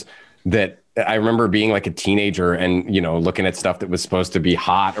 pictures that I remember being like a teenager and, looking at stuff that was supposed to be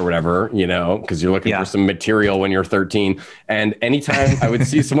hot or whatever, because you're looking for some material when you're 13. And anytime I would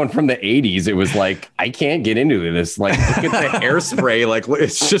see someone from the 80s, it was like, I can't get into this. Like, look at the hairspray. Like,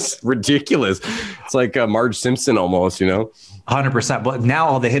 it's just ridiculous. It's like Marge Simpson almost, 100%. But now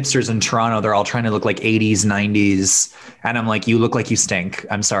all the hipsters in Toronto, they're all trying to look like 80s, 90s. And I'm like, you look like you stink.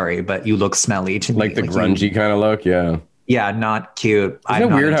 I'm sorry, but you look smelly to me. Like the grungy kind of look. Yeah. Yeah, not cute. Isn't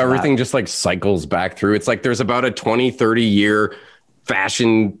it weird how everything just like cycles back through? It's like there's about a 20, 30 year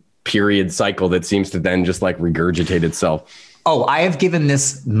fashion period cycle that seems to then just like regurgitate itself. Oh, I have given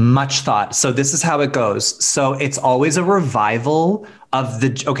this much thought. So this is how it goes. So it's always a revival of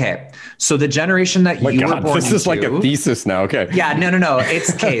so the generation that you were born this is like a thesis now. Okay. Yeah, no.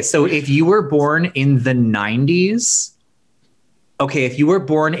 It's okay. So if you were born in the 90s,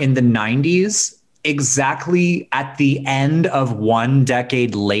 exactly at the end of one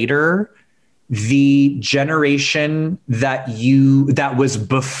decade later, the generation that was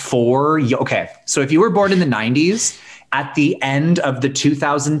before you. Okay. So if you were born in the 90s, at the end of the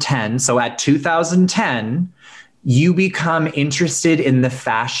 2010, so at 2010, you become interested in the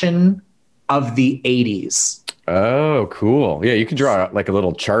fashion of the 80s. Oh, cool. Yeah, you could draw like a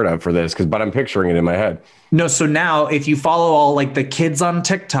little chart up for this, but I'm picturing it in my head. No, so now if you follow all like the kids on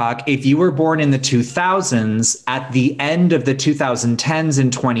TikTok, if you were born in the 2000s, at the end of the 2010s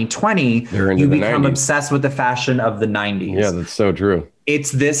in 2020, you become obsessed with the fashion of the 90s. Yeah, that's so true.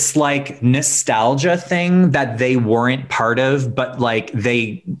 It's this like nostalgia thing that they weren't part of, but like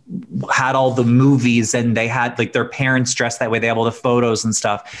they had all the movies and they had like their parents dressed that way. They have all the photos and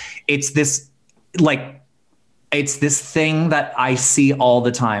stuff. It's this thing that I see all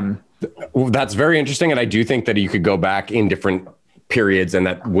the time. That's very interesting. And I do think that you could go back in different periods and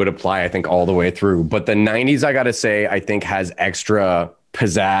that would apply, I think, all the way through. But the 90s, I got to say, I think has extra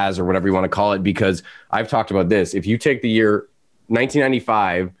pizzazz or whatever you want to call it, because I've talked about this. If you take the year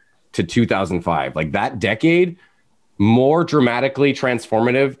 1995 to 2005, like that decade, more dramatically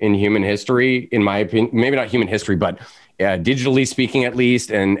transformative in human history, in my opinion, maybe not human history, but digitally speaking, at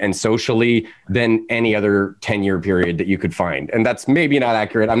least, and socially, than any other 10-year period that you could find. And that's maybe not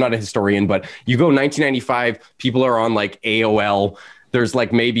accurate. I'm not a historian, but you go 1995, people are on like AOL. There's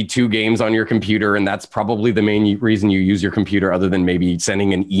like maybe 2 games on your computer, and that's probably the main reason you use your computer, other than maybe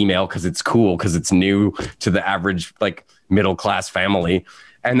sending an email because it's cool, because it's new to the average like middle-class family.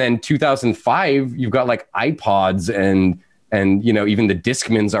 And then 2005, you've got like iPods and you know, even the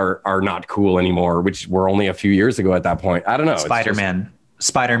Discmans are not cool anymore, which were only a few years ago at that point. I don't know.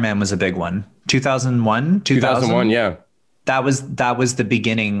 Spider-Man was a big one. 2001, yeah. That was the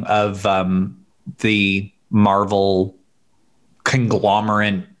beginning of the Marvel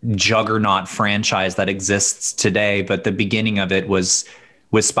conglomerate juggernaut franchise that exists today, but the beginning of it was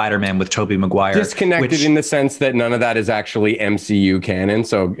Spider-Man with Tobey Maguire. Disconnected in the sense that none of that is actually MCU canon.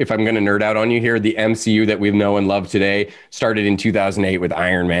 So if I'm going to nerd out on you here, the MCU that we know and love today started in 2008 with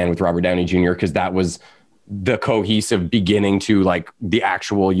Iron Man with Robert Downey Jr., because that was the cohesive beginning to like the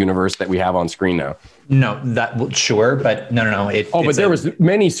actual universe that we have on screen now. No, sure, but no. But there was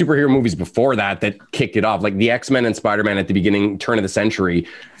many superhero movies before that kicked it off, like the X-Men and Spider-Man at the beginning, turn of the century,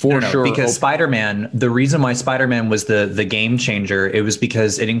 sure. Because Spider-Man, the reason why Spider-Man was the game changer, it was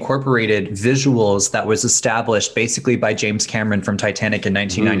because it incorporated visuals that was established basically by James Cameron from Titanic in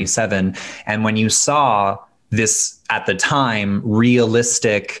 1997. And when you saw this at the time,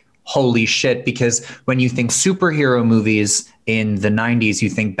 realistic, holy shit, because when you think superhero movies in the 90s, you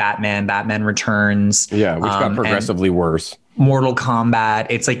think Batman Returns. Yeah, which got progressively worse. Mortal Kombat.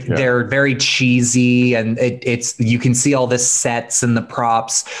 It's like they're very cheesy, and it's you can see all the sets and the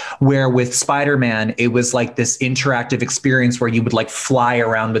props. Where with Spider-Man, it was like this interactive experience where you would like fly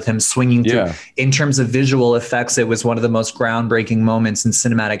around with him swinging through. In terms of visual effects, it was one of the most groundbreaking moments in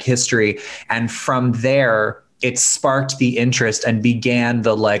cinematic history. And from there, it sparked the interest and began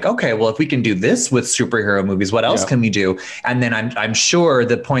the like, okay, well, if we can do this with superhero movies, what else can we do? And then I'm sure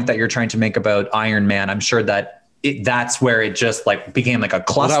the point that you're trying to make about Iron Man, I'm sure that that's where it just like became like a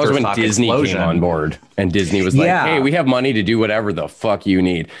cluster. Well, that was when Disney came on board, and Disney was like, hey, we have money to do whatever the fuck you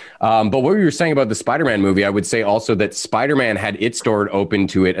need. But what we were saying about the Spider-Man movie, I would say also that Spider-Man had its door open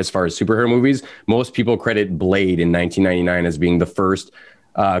to it as far as superhero movies. Most people credit Blade in 1999 as being the first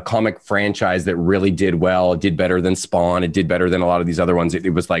comic franchise that really did well. It did better than Spawn. It did better than a lot of these other ones.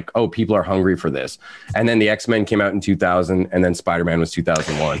 It was like, oh, people are hungry for this. And then the X-Men came out in 2000, and then Spider-Man was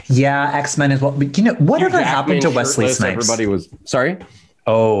 2001. Yeah, X-Men as well. But you know, whatever happened to Wesley Snipes? Everybody was sorry.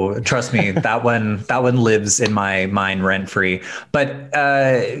 Oh, trust me, that one lives in my mind rent free. But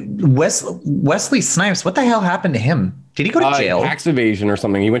Wesley Snipes, what the hell happened to him? Did he go to jail? Tax evasion or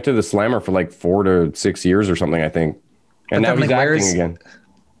something. He went to the Slammer for like 4 to 6 years or something, I think. And now he's acting again.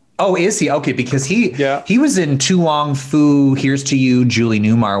 Oh, is he? Okay, because he was in Tu Wong Fu, Here's to You, Julie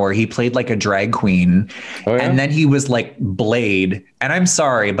Newmar, where he played like a drag queen. Oh, yeah? And then he was like Blade. And I'm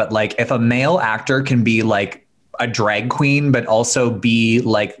sorry, but like if a male actor can be like a drag queen, but also be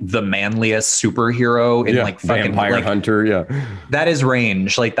like the manliest superhero in like fucking Vampire Hunter, that is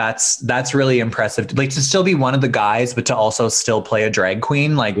range. Like that's really impressive. Like to still be one of the guys, but to also still play a drag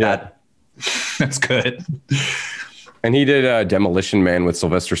queen like that. That's good. And he did Demolition Man with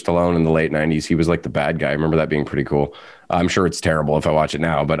Sylvester Stallone in the late 90s. He was like the bad guy. I remember that being pretty cool. I'm sure it's terrible if I watch it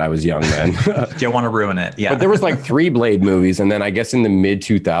now, but I was young then. Don't want to ruin it. Yeah. But there was like 3 Blade movies. And then I guess in the mid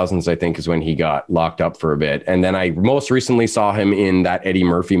 2000s, I think is when he got locked up for a bit. And then I most recently saw him in that Eddie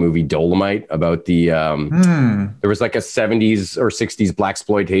Murphy movie Dolomite about the, there was like a 70s or 60s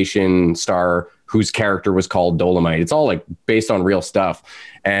blaxploitation star whose character was called Dolomite. It's all like based on real stuff.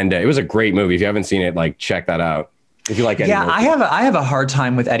 And it was a great movie. If you haven't seen it, like check that out. If you like Eddie Murphy. I have a hard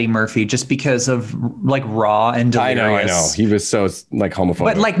time with Eddie Murphy just because of like Raw and Delirious. I know. He was so like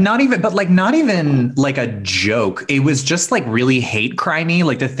homophobic. But not even like a joke. It was just like really hate crimey,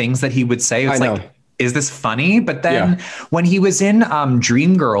 like the things that he would say. It's like, is this funny? But then when he was in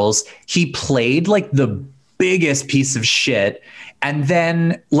Dreamgirls, he played like the biggest piece of shit. And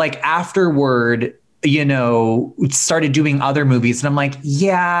then like afterward, you know, started doing other movies. And I'm like,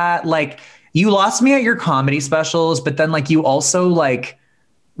 yeah, like, you lost me at your comedy specials, but then like you also like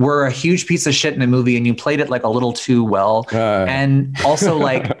were a huge piece of shit in a movie and you played it like a little too well. And also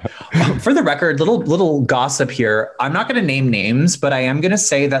like for the record, little gossip here. I'm not going to name names, but I am going to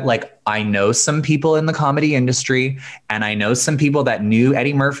say that like I know some people in the comedy industry and I know some people that knew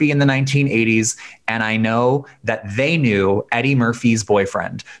Eddie Murphy in the 1980s and I know that they knew Eddie Murphy's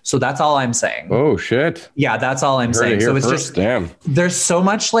boyfriend. So that's all I'm saying. Oh shit. Yeah, that's all I'm saying. So it's just, there's so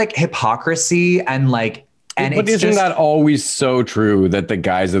much like hypocrisy and like, and but isn't that always so true that the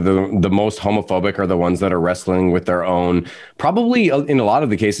guys that are the most homophobic are the ones that are wrestling with their own? Probably in a lot of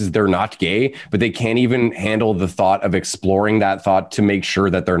the cases, they're not gay, but they can't even handle the thought of exploring that thought to make sure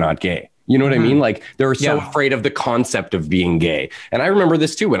that they're not gay. You know what I mean? Like they're so afraid of the concept of being gay. And I remember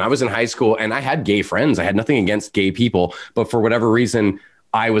this too, when I was in high school and I had gay friends. I had nothing against gay people, but for whatever reason,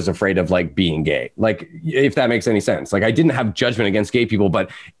 I was afraid of like being gay, like if that makes any sense. Like I didn't have judgment against gay people, but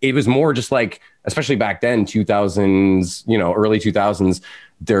it was more just like, especially back then, 2000s, you know, early 2000s,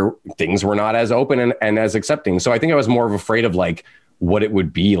 things were not as open and as accepting. So I think I was more of afraid of like what it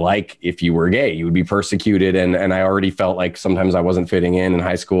would be like if you were gay. You would be persecuted. And I already felt like sometimes I wasn't fitting in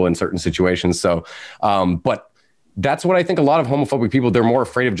high school in certain situations. So, but that's what I think a lot of homophobic people, they're more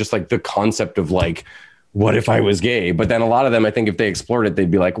afraid of just like the concept of like, what if I was gay? But then a lot of them, I think if they explored it,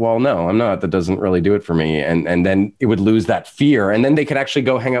 they'd be like, well, no, I'm not. That doesn't really do it for me. And then it would lose that fear. And then they could actually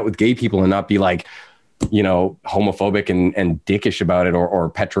go hang out with gay people and not be like, you know, homophobic and dickish about it or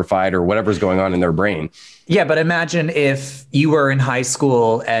petrified or whatever's going on in their brain. Yeah, but imagine if you were in high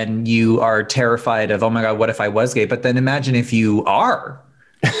school and you are terrified of, oh my God, what if I was gay? But then imagine if you are.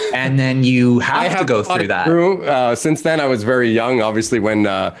 And then you have to go through that. Since then, I was very young, obviously, when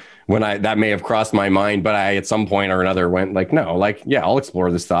that may have crossed my mind, but I at some point or another went like, no, like, yeah, I'll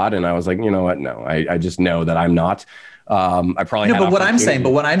explore this thought. And I was like, you know what? No, I just know that I'm not. I probably no, but what I'm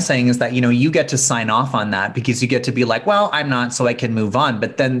saying is that, you know, you get to sign off on that because you get to be like, well, I'm not, so I can move on.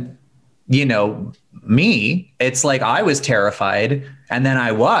 But then, you know, me, it's like I was terrified and then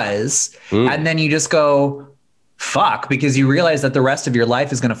I was, and then you just go, fuck, because you realize that the rest of your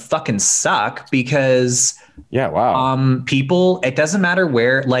life is going to fucking suck because people, it doesn't matter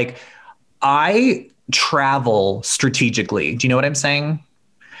where, like I travel strategically. Do you know what I'm saying?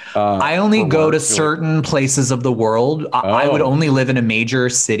 I only go to certain places of the world. I would only live in a major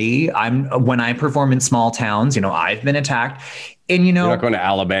city. When I perform in small towns, you know, I've been attacked and, you know, you're not going to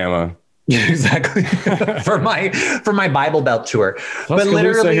Alabama. Exactly. for my Bible Belt tour. But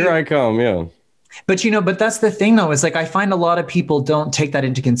literally here I come. Yeah. But, you know, but that's the thing, though, is like I find a lot of people don't take that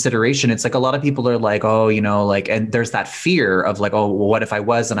into consideration. It's like a lot of people are like, oh, you know, like, and there's that fear of like, oh, well, what if I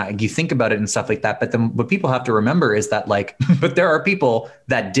was? And you think about it and stuff like that. But then what people have to remember is that like, but there are people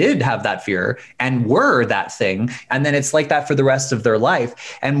that did have that fear and were that thing. And then it's like that for the rest of their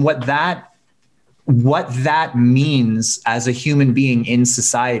life. And what that means as a human being in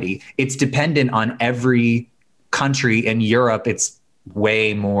society, it's dependent on every country. In Europe, it's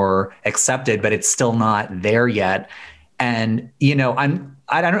way more accepted, but it's still not there yet. And, you know, I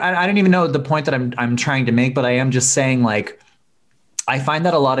don't even know the point that I'm trying to make, but I am just saying, like, I find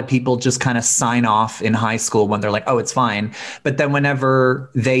that a lot of people just kind of sign off in high school when they're like, oh, it's fine. But then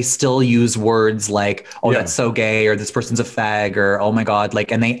whenever they still use words like, oh, that's so gay, or this person's a fag, or, oh my God,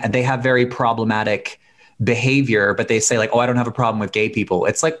 like, and they have very problematic behavior, but they say like, oh, I don't have a problem with gay people.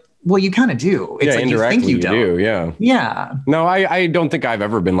 It's like, well, you kind of do. It's like you think you don't. Yeah. Yeah. No, I don't think I've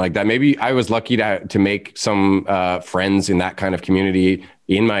ever been like that. Maybe I was lucky to make some friends in that kind of community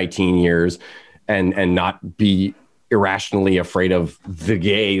in my teen years and not be irrationally afraid of the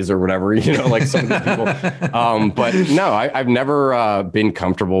gays or whatever, like some of these people. But no, I've never been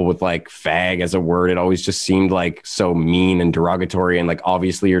comfortable with like fag as a word. It always just seemed like so mean and derogatory. And like,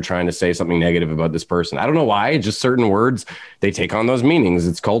 obviously you're trying to say something negative about this person. I don't know why. Just certain words, they take on those meanings.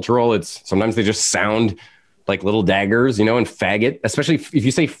 It's cultural. Sometimes they just sound like little daggers, and faggot, especially if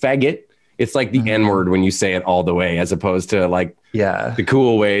you say faggot, it's like the N word when you say it all the way, as opposed to like the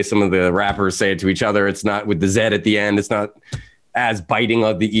cool way some of the rappers say it to each other. It's not with the Z at the end. It's not as biting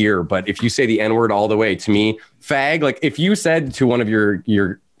of the ear. But if you say the N word all the way, to me, fag, like if you said to one of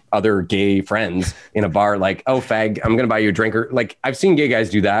your other gay friends in a bar, like, oh, fag, I'm going to buy you a drink. Or like, I've seen gay guys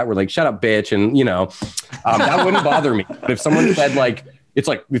do that. We're like, shut up, bitch. And, that wouldn't bother me. But if someone said like,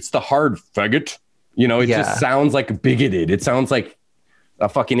 it's the hard faggot, it just sounds like bigoted. It sounds like a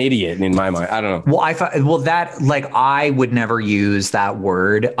fucking idiot in my mind. I don't know. Well, I would never use that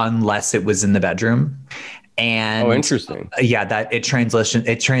word unless it was in the bedroom. And interesting. That it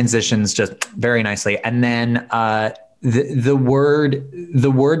transitions just very nicely. And then the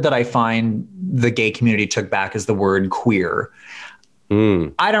word that I find the gay community took back is the word queer.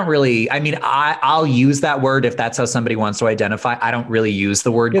 I don't really, I'll use that word if that's how somebody wants to identify. I don't really use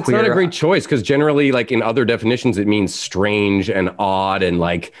the word queer. It's not a great choice because generally, like in other definitions, it means strange and odd and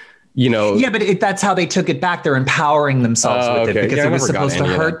like, Yeah, but that's how they took it back. They're empowering themselves with it because it was supposed to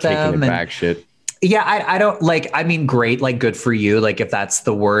hurt them. Shit. Yeah, I don't great, like good for you. Like if that's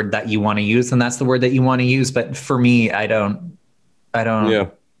the word that you want to use, then that's the word that you want to use. But for me, I don't.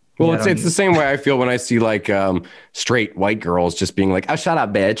 Yeah. Well, it's the same way I feel when I see like straight white girls just being like, oh, shut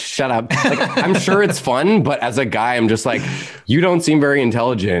up, bitch, shut up. Like, I'm sure it's fun, but as a guy, I'm just like, you don't seem very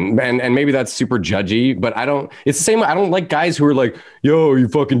intelligent. And maybe that's super judgy, but it's the same. I don't like guys who are like, yo, you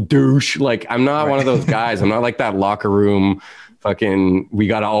fucking douche. Like, I'm not one of those guys. I'm not like that locker room fucking, we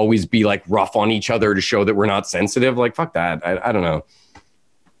got to always be like rough on each other to show that we're not sensitive. Like, fuck that. I don't know.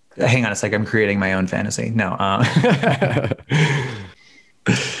 Hang on a sec. I'm creating my own fantasy. No.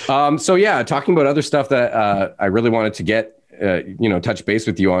 So yeah, talking about other stuff that I really wanted to get, touch base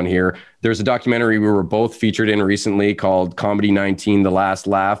with you on here. There's a documentary we were both featured in recently called Comedy 19, The Last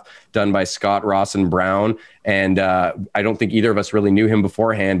Laugh, done by Scott Rawson Brown. And I don't think either of us really knew him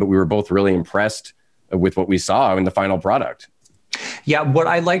beforehand, but we were both really impressed with what we saw in the final product. Yeah, what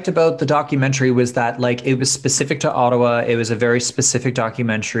I liked about the documentary was that like it was specific to Ottawa. It was a very specific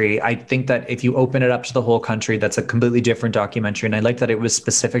documentary. I think that if you open it up to the whole country, that's a completely different documentary. And I like that it was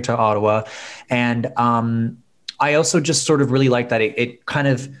specific to Ottawa. And I also just sort of really liked that it kind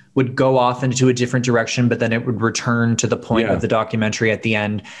of would go off into a different direction, but then it would return to the point of the documentary at the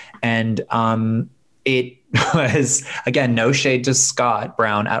end. And it was, again, no shade to Scott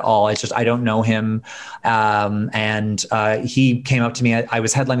Brown at all. It's just, I don't know him. And he came up to me. I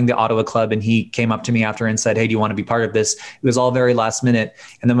was headlining the Ottawa Club and he came up to me after and said, hey, do you want to be part of this? It was all very last minute.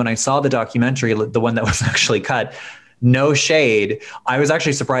 And then when I saw the documentary, the one that was actually cut, no shade, I was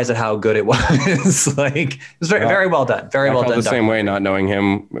actually surprised at how good it was. Like, it was very, very well done. Very well done. The same way, not knowing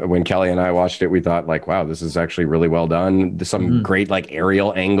him, when Kelly and I watched it, we thought like, wow, this is actually really well done. There's some great like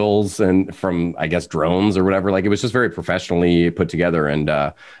aerial angles and from, I guess, drones or whatever. Like, it was just very professionally put together. And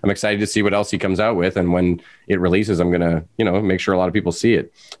I'm excited to see what else he comes out with. And when it releases, I'm going to, make sure a lot of people see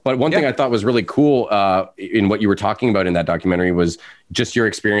it. But one thing I thought was really cool in what you were talking about in that documentary was just your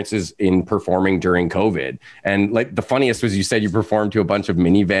experiences in performing during COVID. And like the funniest was you said you performed to a bunch of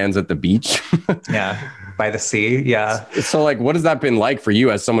minivans at the beach. Yeah. By the sea. Yeah. So like, what has that been like for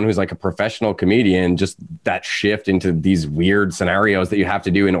you as someone who's like a professional comedian, just that shift into these weird scenarios that you have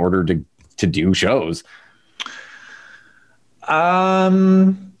to do in order to do shows?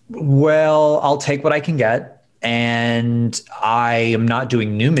 Well, I'll take what I can get, and I am not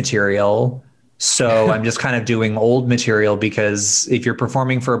doing new material. So I'm just kind of doing old material, because if you're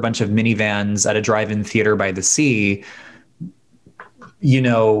performing for a bunch of minivans at a drive-in theater by the sea,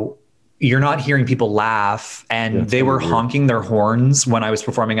 you're not hearing people laugh. And they were honking their horns when I was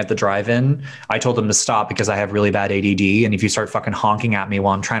performing at the drive-in. I told them to stop because I have really bad ADD. And if you start fucking honking at me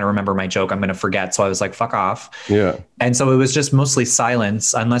while I'm trying to remember my joke, I'm going to forget. So I was like, fuck off. Yeah. And so it was just mostly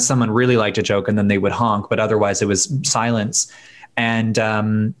silence, unless someone really liked a joke and then they would honk. But otherwise it was silence. And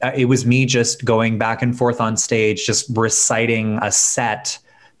it was me just going back and forth on stage, just reciting a set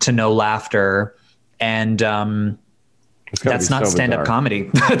to no laughter. And that's not stand-up comedy.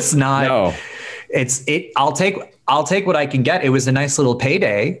 That's not. No. I'll take what I can get. It was a nice little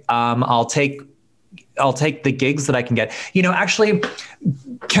payday. I'll take the gigs that I can get. Actually,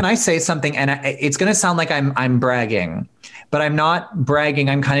 can I say something? And it's going to sound like I'm bragging, but I'm not bragging.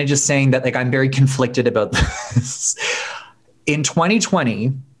 I'm kind of just saying that, like, I'm very conflicted about this. In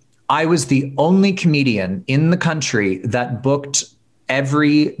 2020, I was the only comedian in the country that booked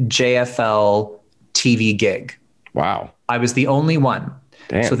every JFL TV gig. Wow. I was the only one.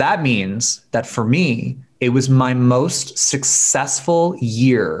 Damn. So that means that for me, it was my most successful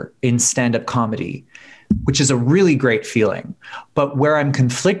year in stand-up comedy, which is a really great feeling. But where I'm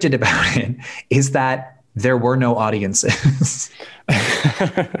conflicted about it is that there were no audiences.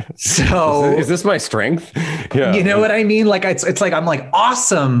 So is this my strength? Yeah. You know what I mean? Like it's like I'm like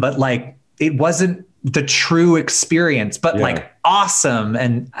awesome, but like it wasn't the true experience, but like awesome.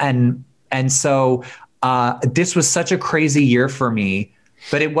 And so this was such a crazy year for me,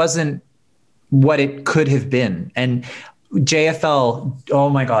 but it wasn't what it could have been. And JFL, oh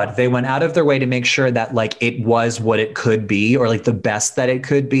my God, they went out of their way to make sure that like it was what it could be, or like the best that it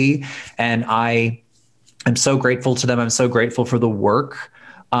could be. And I'm so grateful to them. I'm so grateful for the work.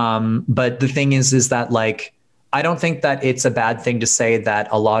 But the thing is that like, I don't think that it's a bad thing to say that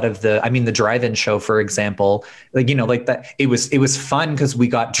a lot of the drive-in show, for example, like, you know, like that it was fun because we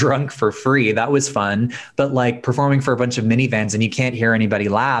got drunk for free. That was fun. But like performing for a bunch of minivans and you can't hear anybody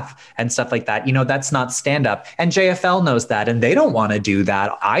laugh and stuff like that, you know, that's not stand-up. And JFL knows that, and they don't want to do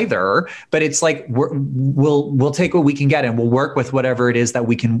that either. But it's like, we'll take what we can get and we'll work with whatever it is that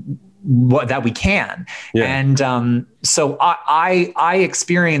we can. Yeah. And so I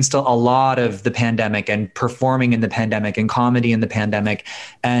experienced a lot of the pandemic and performing in the pandemic and comedy in the pandemic.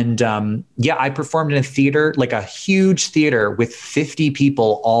 And I performed in a theater, like a huge theater with 50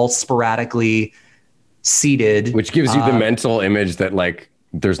 people all sporadically seated. Which gives you the mental image that like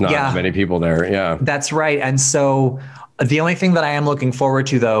there's not many people there. Yeah, that's right. And so the only thing that I am looking forward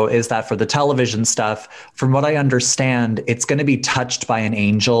to, though, is that for the television stuff, from what I understand, it's going to be touched by an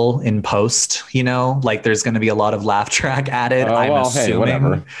angel in post, you know, like there's going to be a lot of laugh track added. I'm assuming. Hey,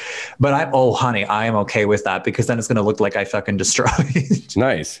 whatever. But honey, I am okay with that because then it's going to look like I fucking destroyed.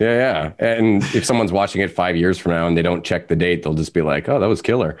 Nice. Yeah. And if someone's watching it 5 years from now and they don't check the date, they'll just be like, oh, that was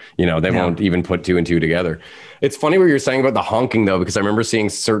killer. You know, they won't even put two and two together. It's funny what you're saying about the honking, though, because I remember seeing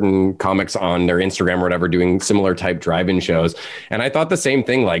certain comics on their Instagram or whatever doing similar type drive-in shows. And I thought the same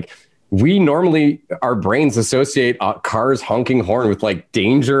thing, like we normally, our brains associate cars honking horn with like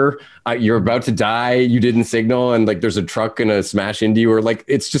danger. You're about to die. You didn't signal. And like there's a truck gonna smash into you, or like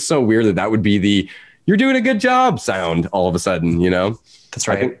it's just so weird that would be the you're doing a good job sound all of a sudden, you know? That's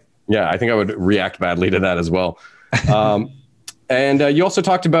right. I think I would react badly to that as well. And you also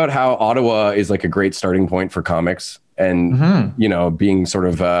talked about how Ottawa is like a great starting point for comics and, you know, being sort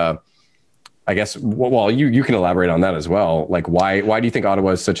of, I guess, well, you can elaborate on that as well. Like, why do you think Ottawa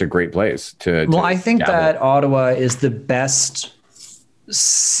is such a great place to I think that Ottawa is the best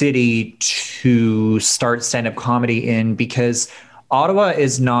city to start stand-up comedy in because Ottawa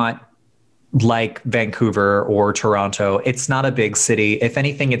is not like Vancouver or Toronto. It's not a big city. If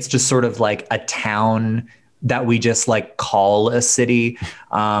anything, it's just sort of like a town that we just like call a city,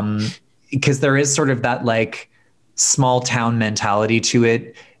 because there is sort of that like small town mentality to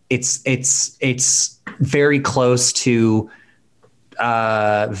it. It's very close to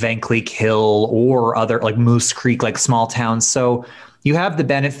Vankleek Hill or other like Moose Creek, like small towns. So you have the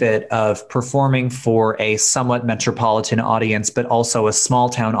benefit of performing for a somewhat metropolitan audience, but also a small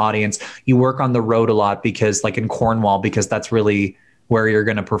town audience. You work on the road a lot because like in Cornwall, because that's really where you're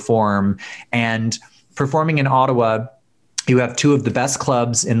going to perform. And performing in Ottawa, you have two of the best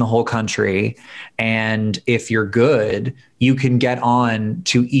clubs in the whole country. And if you're good, you can get on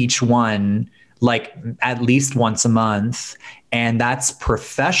to each one like at least once a month. And that's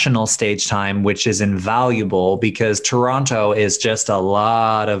professional stage time, which is invaluable because Toronto is just a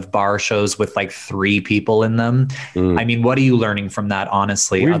lot of bar shows with like 3 people in them. I mean, what are you learning from that,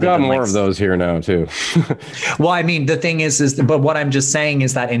 honestly? We've got more of those here now, too. Well, I mean, the thing is, but what I'm just saying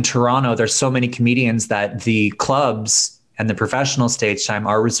is that in Toronto, there's so many comedians that the clubs and the professional stage time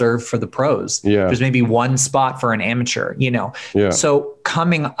are reserved for the pros. Yeah. There's maybe one spot for an amateur, you know? Yeah. So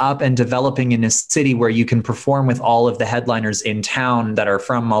coming up and developing in a city where you can perform with all of the headliners in town that are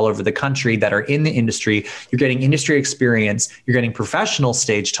from all over the country that are in the industry, you're getting industry experience, you're getting professional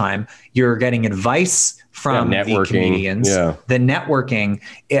stage time, you're getting advice from the comedians, the networking.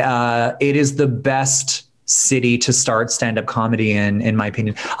 It is the best city to start stand-up comedy in my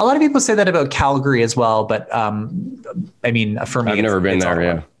opinion. A lot of people say that about Calgary as well, but I mean, for me, I've never been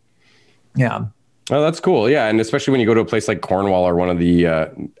there. Yeah. Oh, that's cool. Yeah. And especially when you go to a place like Cornwall or one of the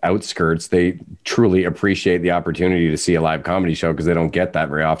outskirts, they truly appreciate the opportunity to see a live comedy show because they don't get that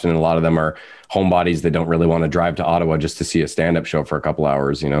very often. And a lot of them are homebodies that don't really want to drive to Ottawa just to see a stand-up show for a couple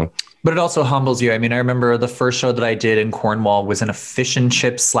hours, you know? But it also humbles you. I mean, I remember the first show that I did in Cornwall was in a fish and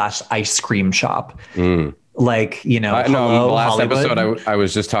chips / ice cream shop. like, you know, No, the last Hollywood? episode, I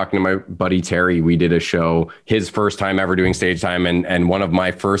was just talking to my buddy Terry. We did a show, his first time ever doing stage time, and one of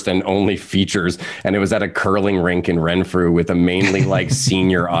my first and only features. And it was at a curling rink in Renfrew with a mainly like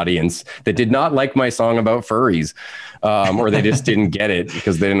senior audience that did not like my song about furries, or they just didn't get it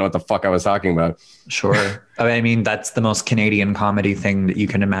because they didn't know what the fuck I was talking about. Sure. I mean, that's the most Canadian comedy thing that you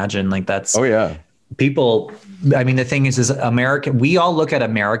can imagine. Like that's, Oh yeah. people, I mean, the thing is American, we all look at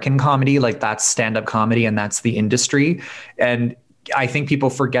American comedy like that's stand-up comedy and that's the industry. And I think people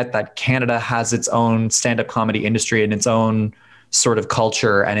forget that Canada has its own stand-up comedy industry and its own sort of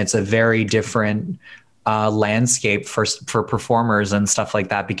culture. And it's a very different landscape for performers and stuff like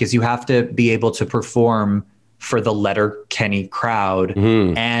that, because you have to be able to perform for the Letterkenny crowd,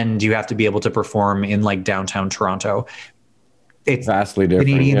 and you have to be able to perform in like downtown Toronto. It's vastly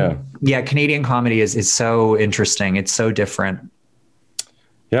different. Canadian comedy is so interesting. It's so different.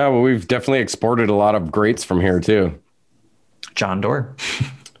 Yeah, well, we've definitely exported a lot of greats from here too. John Doerr.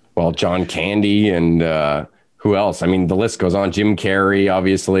 Well, John Candy and who else? I mean, the list goes on. Jim Carrey,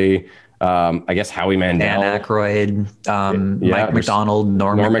 obviously. I guess Howie Mandel, Dan Aykroyd, Mike McDonald,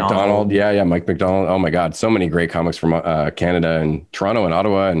 Norm Macdonald. Yeah, Mike McDonald. Oh my God, so many great comics from Canada and Toronto and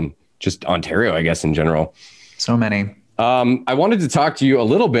Ottawa and just Ontario, I guess, in general. So many. I wanted to talk to you a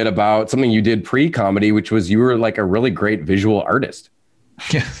little bit about something you did pre-comedy, which was you were like a really great visual artist.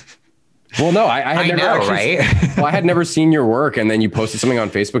 Yeah. Well, no, I had never right? Well, I had never seen your work, and then you posted something on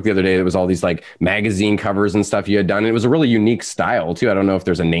Facebook the other day that was all these like magazine covers and stuff you had done. And it was a really unique style too. I don't know if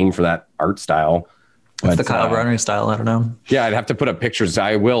there's a name for that art style. It's the Kyle Brownery style. I don't know. Yeah, I'd have to put up pictures.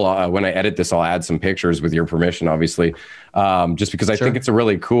 I will when I edit this. I'll add some pictures with your permission, obviously, just because I think it's a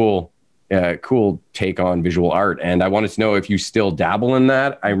really cool take on visual art. And I wanted to know if you still dabble in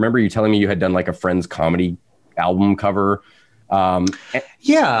that. I remember you telling me you had done like a friend's comedy album cover. Well,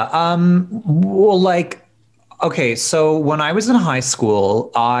 like, okay, so when I was in high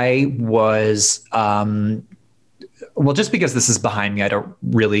school, I was, well, just because this is behind me, I don't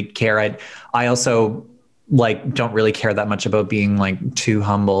really care. I also like don't really care that much about being like too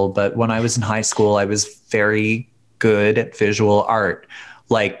humble. But when I was in high school, I was very good at visual art,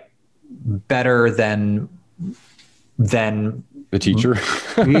 like better than the teacher.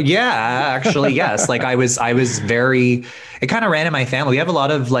 Yeah, actually, yes. Like I was very, it kind of ran in my family. We have a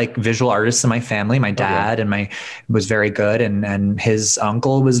lot of like visual artists in my family. My dad was very good, and his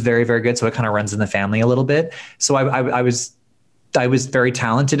uncle was very, very good. So it kind of runs in the family a little bit. So I was very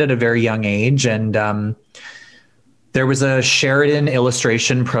talented at a very young age. And there was a Sheridan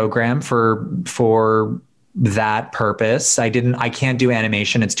illustration program for that purpose. I can't do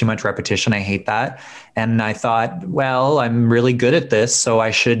animation. It's too much repetition. I hate that. And I thought, well, I'm really good at this, so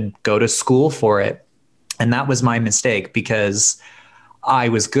I should go to school for it. And that was my mistake, because I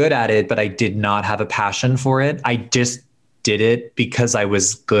was good at it, but I did not have a passion for it. I just did it because I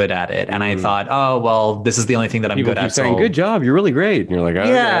was good at it. And I thought, oh, well, this is the only thing that I'm good at. Saying, good job. You're really great. And you're like, oh,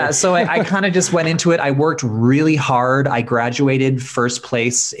 yeah. Okay. So I kind of just went into it. I worked really hard. I graduated first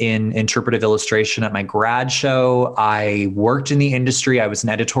place in interpretive illustration at my grad show. I worked in the industry. I was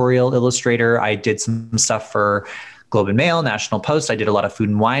an editorial illustrator. I did some stuff for Globe and Mail, National Post. I did a lot of food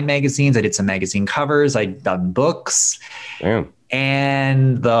and wine magazines. I did some magazine covers. I'd done books. Damn.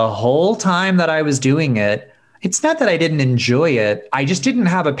 And the whole time that I was doing it, it's not that I didn't enjoy it. I just didn't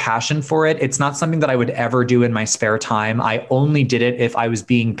have a passion for it. It's not something that I would ever do in my spare time. I only did it if I was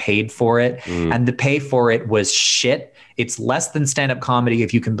being paid for it. And the pay for it was shit. It's less than stand-up comedy,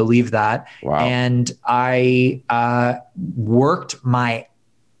 if you can believe that. Wow. And I worked my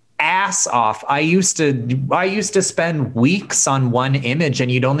ass off. I used to spend weeks on one image,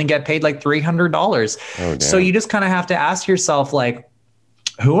 and you'd only get paid like $300. Oh, so you just kind of have to ask yourself, like,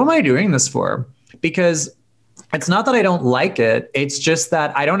 who am I doing this for? Because it's not that I don't like it. It's just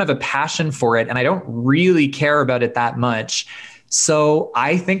that I don't have a passion for it, and I don't really care about it that much. So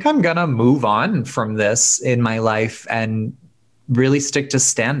I think I'm going to move on from this in my life and really stick to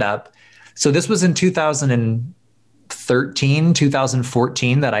stand-up. So this was in 2013,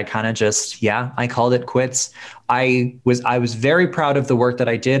 2014 that I kind of just, I called it quits. I was very proud of the work that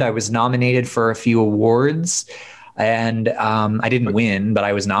I did. I was nominated for a few awards, and I didn't win, but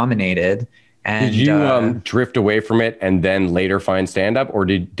I was nominated. And did you drift away from it and then later find stand-up, or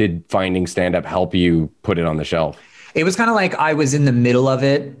did finding stand-up help you put it on the shelf? It was kind of like I was in the middle of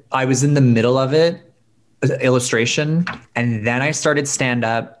it. Illustration, and then I started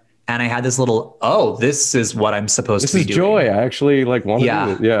stand-up, and I had this little, this is what I'm supposed to be doing. This is joy. I actually want to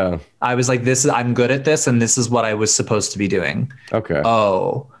do it. Yeah. I was like, I'm good at this, and this is what I was supposed to be doing. Okay.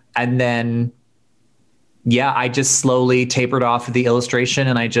 And then I just slowly tapered off the illustration,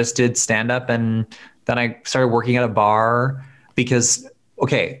 and I just did stand up, and Then I started working at a bar because,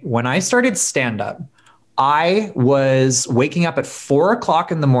 okay, when I started stand-up, I was waking up at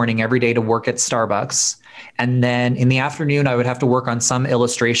 4:00 in the morning every day to work at Starbucks. And then in the afternoon, I would have to work on some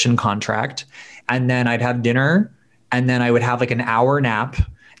illustration contract. And then I'd have dinner. And then I would have like an hour nap.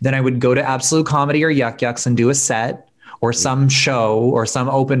 Then I would go to Absolute Comedy or Yuck Yucks and do a set or some show or some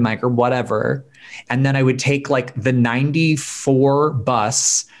open mic or whatever. And then I would take like the 94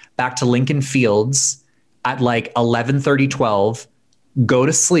 bus back to Lincoln Fields at like 11:30, 12, go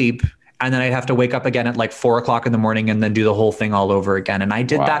to sleep. And then I'd have to wake up again at like 4:00 in the morning and then do the whole thing all over again. And I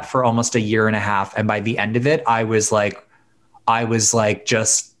did that for almost a year and a half. And by the end of it, I was like, I was like,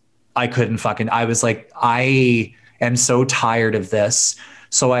 I am so tired of this.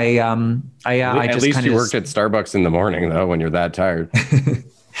 So I At just least you worked at Starbucks in the morning though, when you're that tired.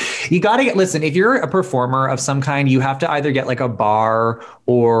 You got to listen, if you're a performer of some kind, you have to either get like a bar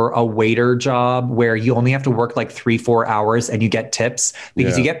or a waiter job where you only have to work like 3-4 hours and you get tips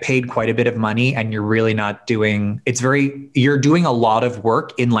because you get paid quite a bit of money and you're really not doing, you're doing a lot of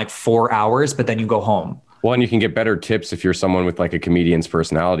work in like 4 hours, but then you go home. Well, and you can get better tips if you're someone with like a comedian's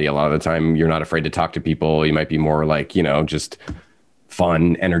personality. A lot of the time you're not afraid to talk to people. You might be more like, just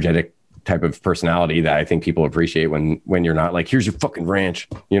fun, energetic type of personality that I think people appreciate when you're not like, here's your fucking ranch,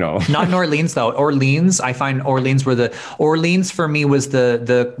 Not in Orleans though. I find Orleans for me was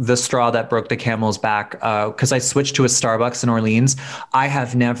the straw that broke the camel's back. Cause I switched to a Starbucks in Orleans. I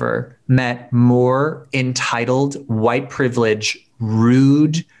have never met more entitled, white privilege,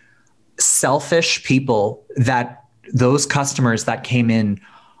 rude, selfish people that those customers that came in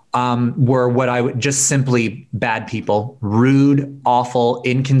were what I would just simply bad people, rude, awful,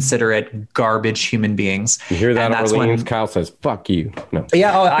 inconsiderate, garbage human beings. You hear that, Orleans? Kyle says, fuck you. No.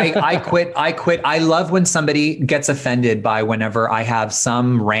 Yeah, I quit. I love when somebody gets offended by whenever I have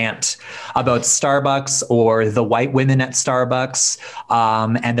some rant about Starbucks or the white women at Starbucks.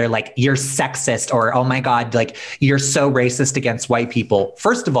 And they're like, you're sexist, or, oh my God, like you're so racist against white people.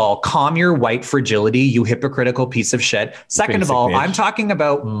 First of all, calm your white fragility, you hypocritical piece of shit. Second of all, I'm talking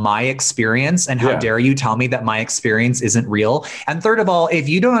about my experience, and how dare you tell me that my experience isn't real? And third of all, if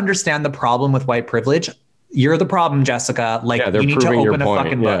you don't understand the problem with white privilege, you're the problem, Jessica. Like you need to open a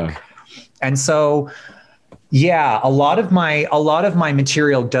fucking book. And so, a lot of my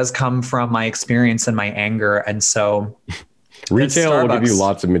material does come from my experience and my anger. And so retail will give you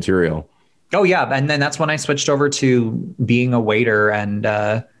lots of material. Oh yeah. And then that's when I switched over to being a waiter, and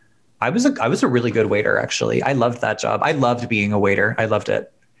I was a really good waiter, actually. I loved that job. I loved being a waiter. I loved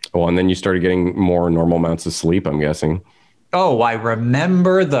it. Well, and then you started getting more normal amounts of sleep, I'm guessing. Oh, I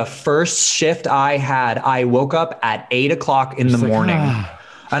remember the first shift I had. I woke up at 8:00 in the morning.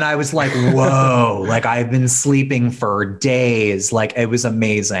 And I was like, whoa, like I've been sleeping for days. Like it was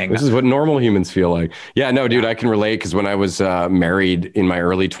amazing. This is what normal humans feel like. Yeah, no, dude, I can relate, because when I was married in my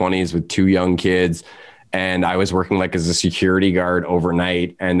early 20s with 2 young kids, and I was working like as a security guard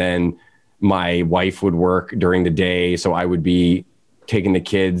overnight, and then my wife would work during the day. So I would be taking the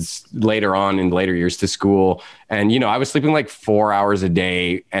kids later on in later years to school. And, I was sleeping like 4 hours a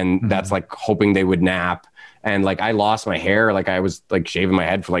day, and that's like hoping they would nap. And like, I lost my hair. Like I was like shaving my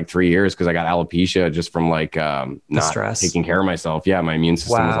head for like 3 years because I got alopecia just from like not stress. Taking care of myself. Yeah. My immune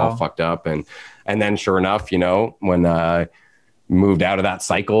system was all fucked up. And then sure enough, when moved out of that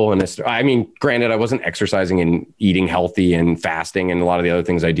cycle, and granted, I wasn't exercising and eating healthy and fasting and a lot of the other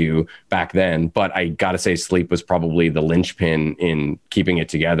things I do back then, but I gotta say sleep was probably the linchpin in keeping it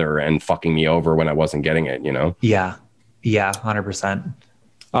together and fucking me over when I wasn't getting it, Yeah 100%.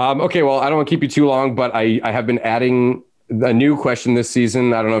 Okay, well, I don't want to keep you too long, but I have been adding a new question this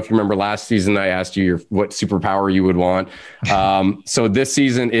season. I don't know if you remember last season, I asked you what superpower you would want. So this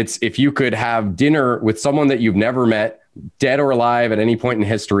season, it's if you could have dinner with someone that you've never met, dead or alive at any point in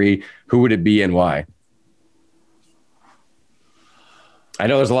history, who would it be and why? I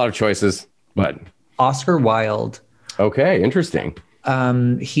know there's a lot of choices, but Oscar Wilde. Okay, interesting.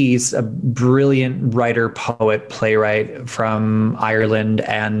 He's a brilliant writer, poet, playwright from Ireland,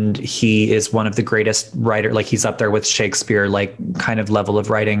 and he is one of the greatest writer. Like he's up there with Shakespeare, like kind of level of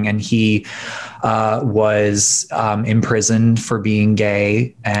writing. And he was imprisoned for being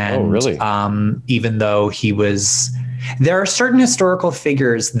gay. And even though there are certain historical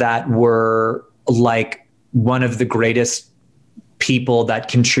figures that were like one of the greatest people that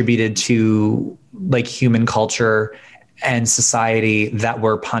contributed to like human culture and society that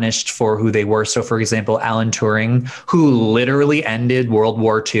were punished for who they were. So, for example, Alan Turing, who literally ended World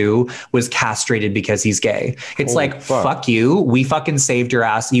War II, was castrated because he's gay. It's Holy like, fuck you. We fucking saved your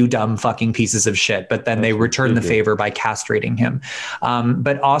ass, you dumb fucking pieces of shit. But then they returned the favor by castrating him.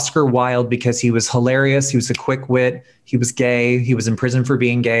 But Oscar Wilde, because he was hilarious, he was a quick wit, he was gay, he was in prison for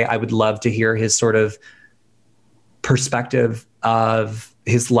being gay. I would love to hear his sort of perspective of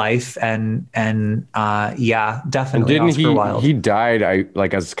his life and yeah, definitely. And didn't Oscar Wilde. he died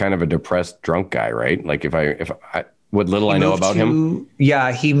as kind of a depressed drunk guy, right? Like if I what little I know about him.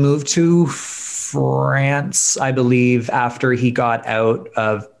 Yeah, he moved to France, I believe, after he got out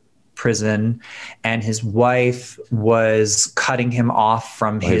of prison, and his wife was cutting him off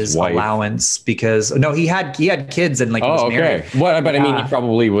from his allowance because he had kids and like he was married. Well, but I mean, he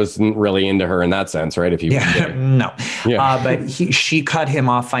probably wasn't really into her in that sense, right? If he no, but she cut him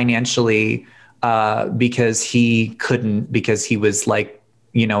off financially because he couldn't, because he was like,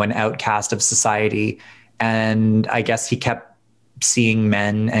 an outcast of society, and I guess he kept seeing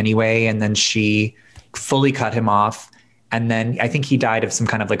men anyway, and then she fully cut him off. And then I think he died of some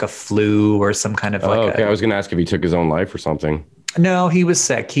kind of like a flu or some kind of I was going to ask if he took his own life or something. No, he was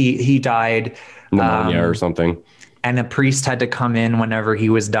sick. He died. Pneumonia or something. And a priest had to come in whenever he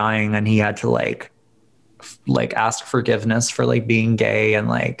was dying, and he had to like ask forgiveness for like being gay and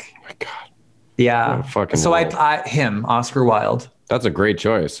like. Oh my God. Yeah. So him, Oscar Wilde. That's a great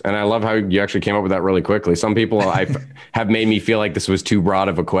choice. And I love how you actually came up with that really quickly. Some people have made me feel like this was too broad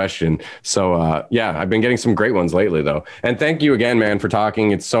of a question. So I've been getting some great ones lately though. And thank you again, man, for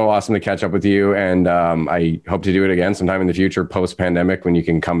talking. It's so awesome to catch up with you. And I hope to do it again sometime in the future, post-pandemic, when you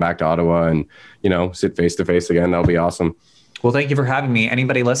can come back to Ottawa and, sit face to face again. That'll be awesome. Well, thank you for having me.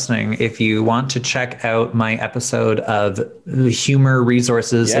 Anybody listening, if you want to check out my episode of Humor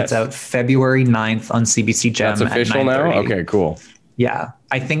Resources, It's out February 9th on CBC Gem. That's official now? Okay, cool. Yeah,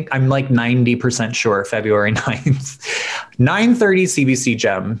 I think I'm like 90% sure February 9th, 9:30 CBC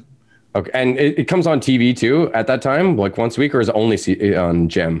Gem. Okay, and it comes on TV too at that time, like once a week, or is it only on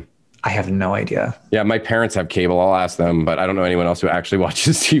Gem? I have no idea. Yeah, my parents have cable. I'll ask them, but I don't know anyone else who actually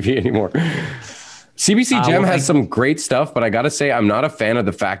watches TV anymore. CBC Gem has some great stuff, but I got to say, I'm not a fan of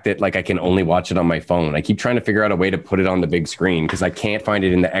the fact that like I can only watch it on my phone. I keep trying to figure out a way to put it on the big screen because I can't find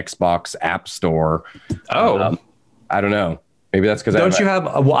it in the Xbox App Store. Oh, I don't know. Maybe that's because I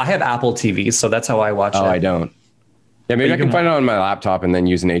have Apple TV, so that's how I watch it. Oh, I don't. Yeah, maybe I can find it on my laptop and then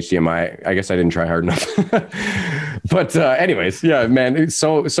use an HDMI. I guess I didn't try hard enough. But anyways, yeah, man, it's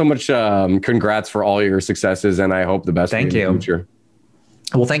so much congrats for all your successes, and I hope the best for you in the future.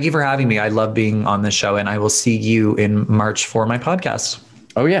 Well, thank you for having me. I love being on the show, and I will see you in March for my podcast.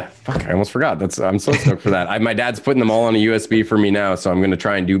 Oh yeah, fuck! I almost forgot. I'm so stoked for that. My dad's putting them all on a USB for me now, so I'm going to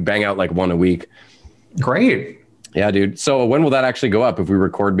try and bang out like one a week. Great. Yeah, dude. So when will that actually go up? If we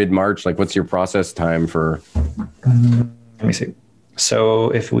record mid-March, like what's your process time for? Let me see.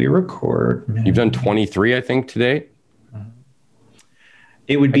 So if we record, you've done 23, I think, today.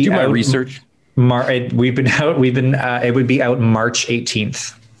 It would be my research. It would be out March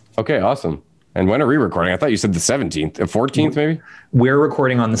 18th. Okay, awesome. And when are we recording? I thought you said the 17th, 14th, maybe. We're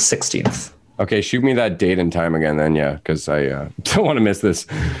recording on the 16th. Okay, shoot me that date and time again, then. Yeah, because I don't want to miss this.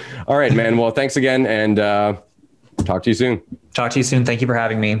 All right, man. Well, thanks again, and talk to you soon. Talk to you soon. Thank you for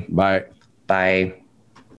having me. Bye. Bye.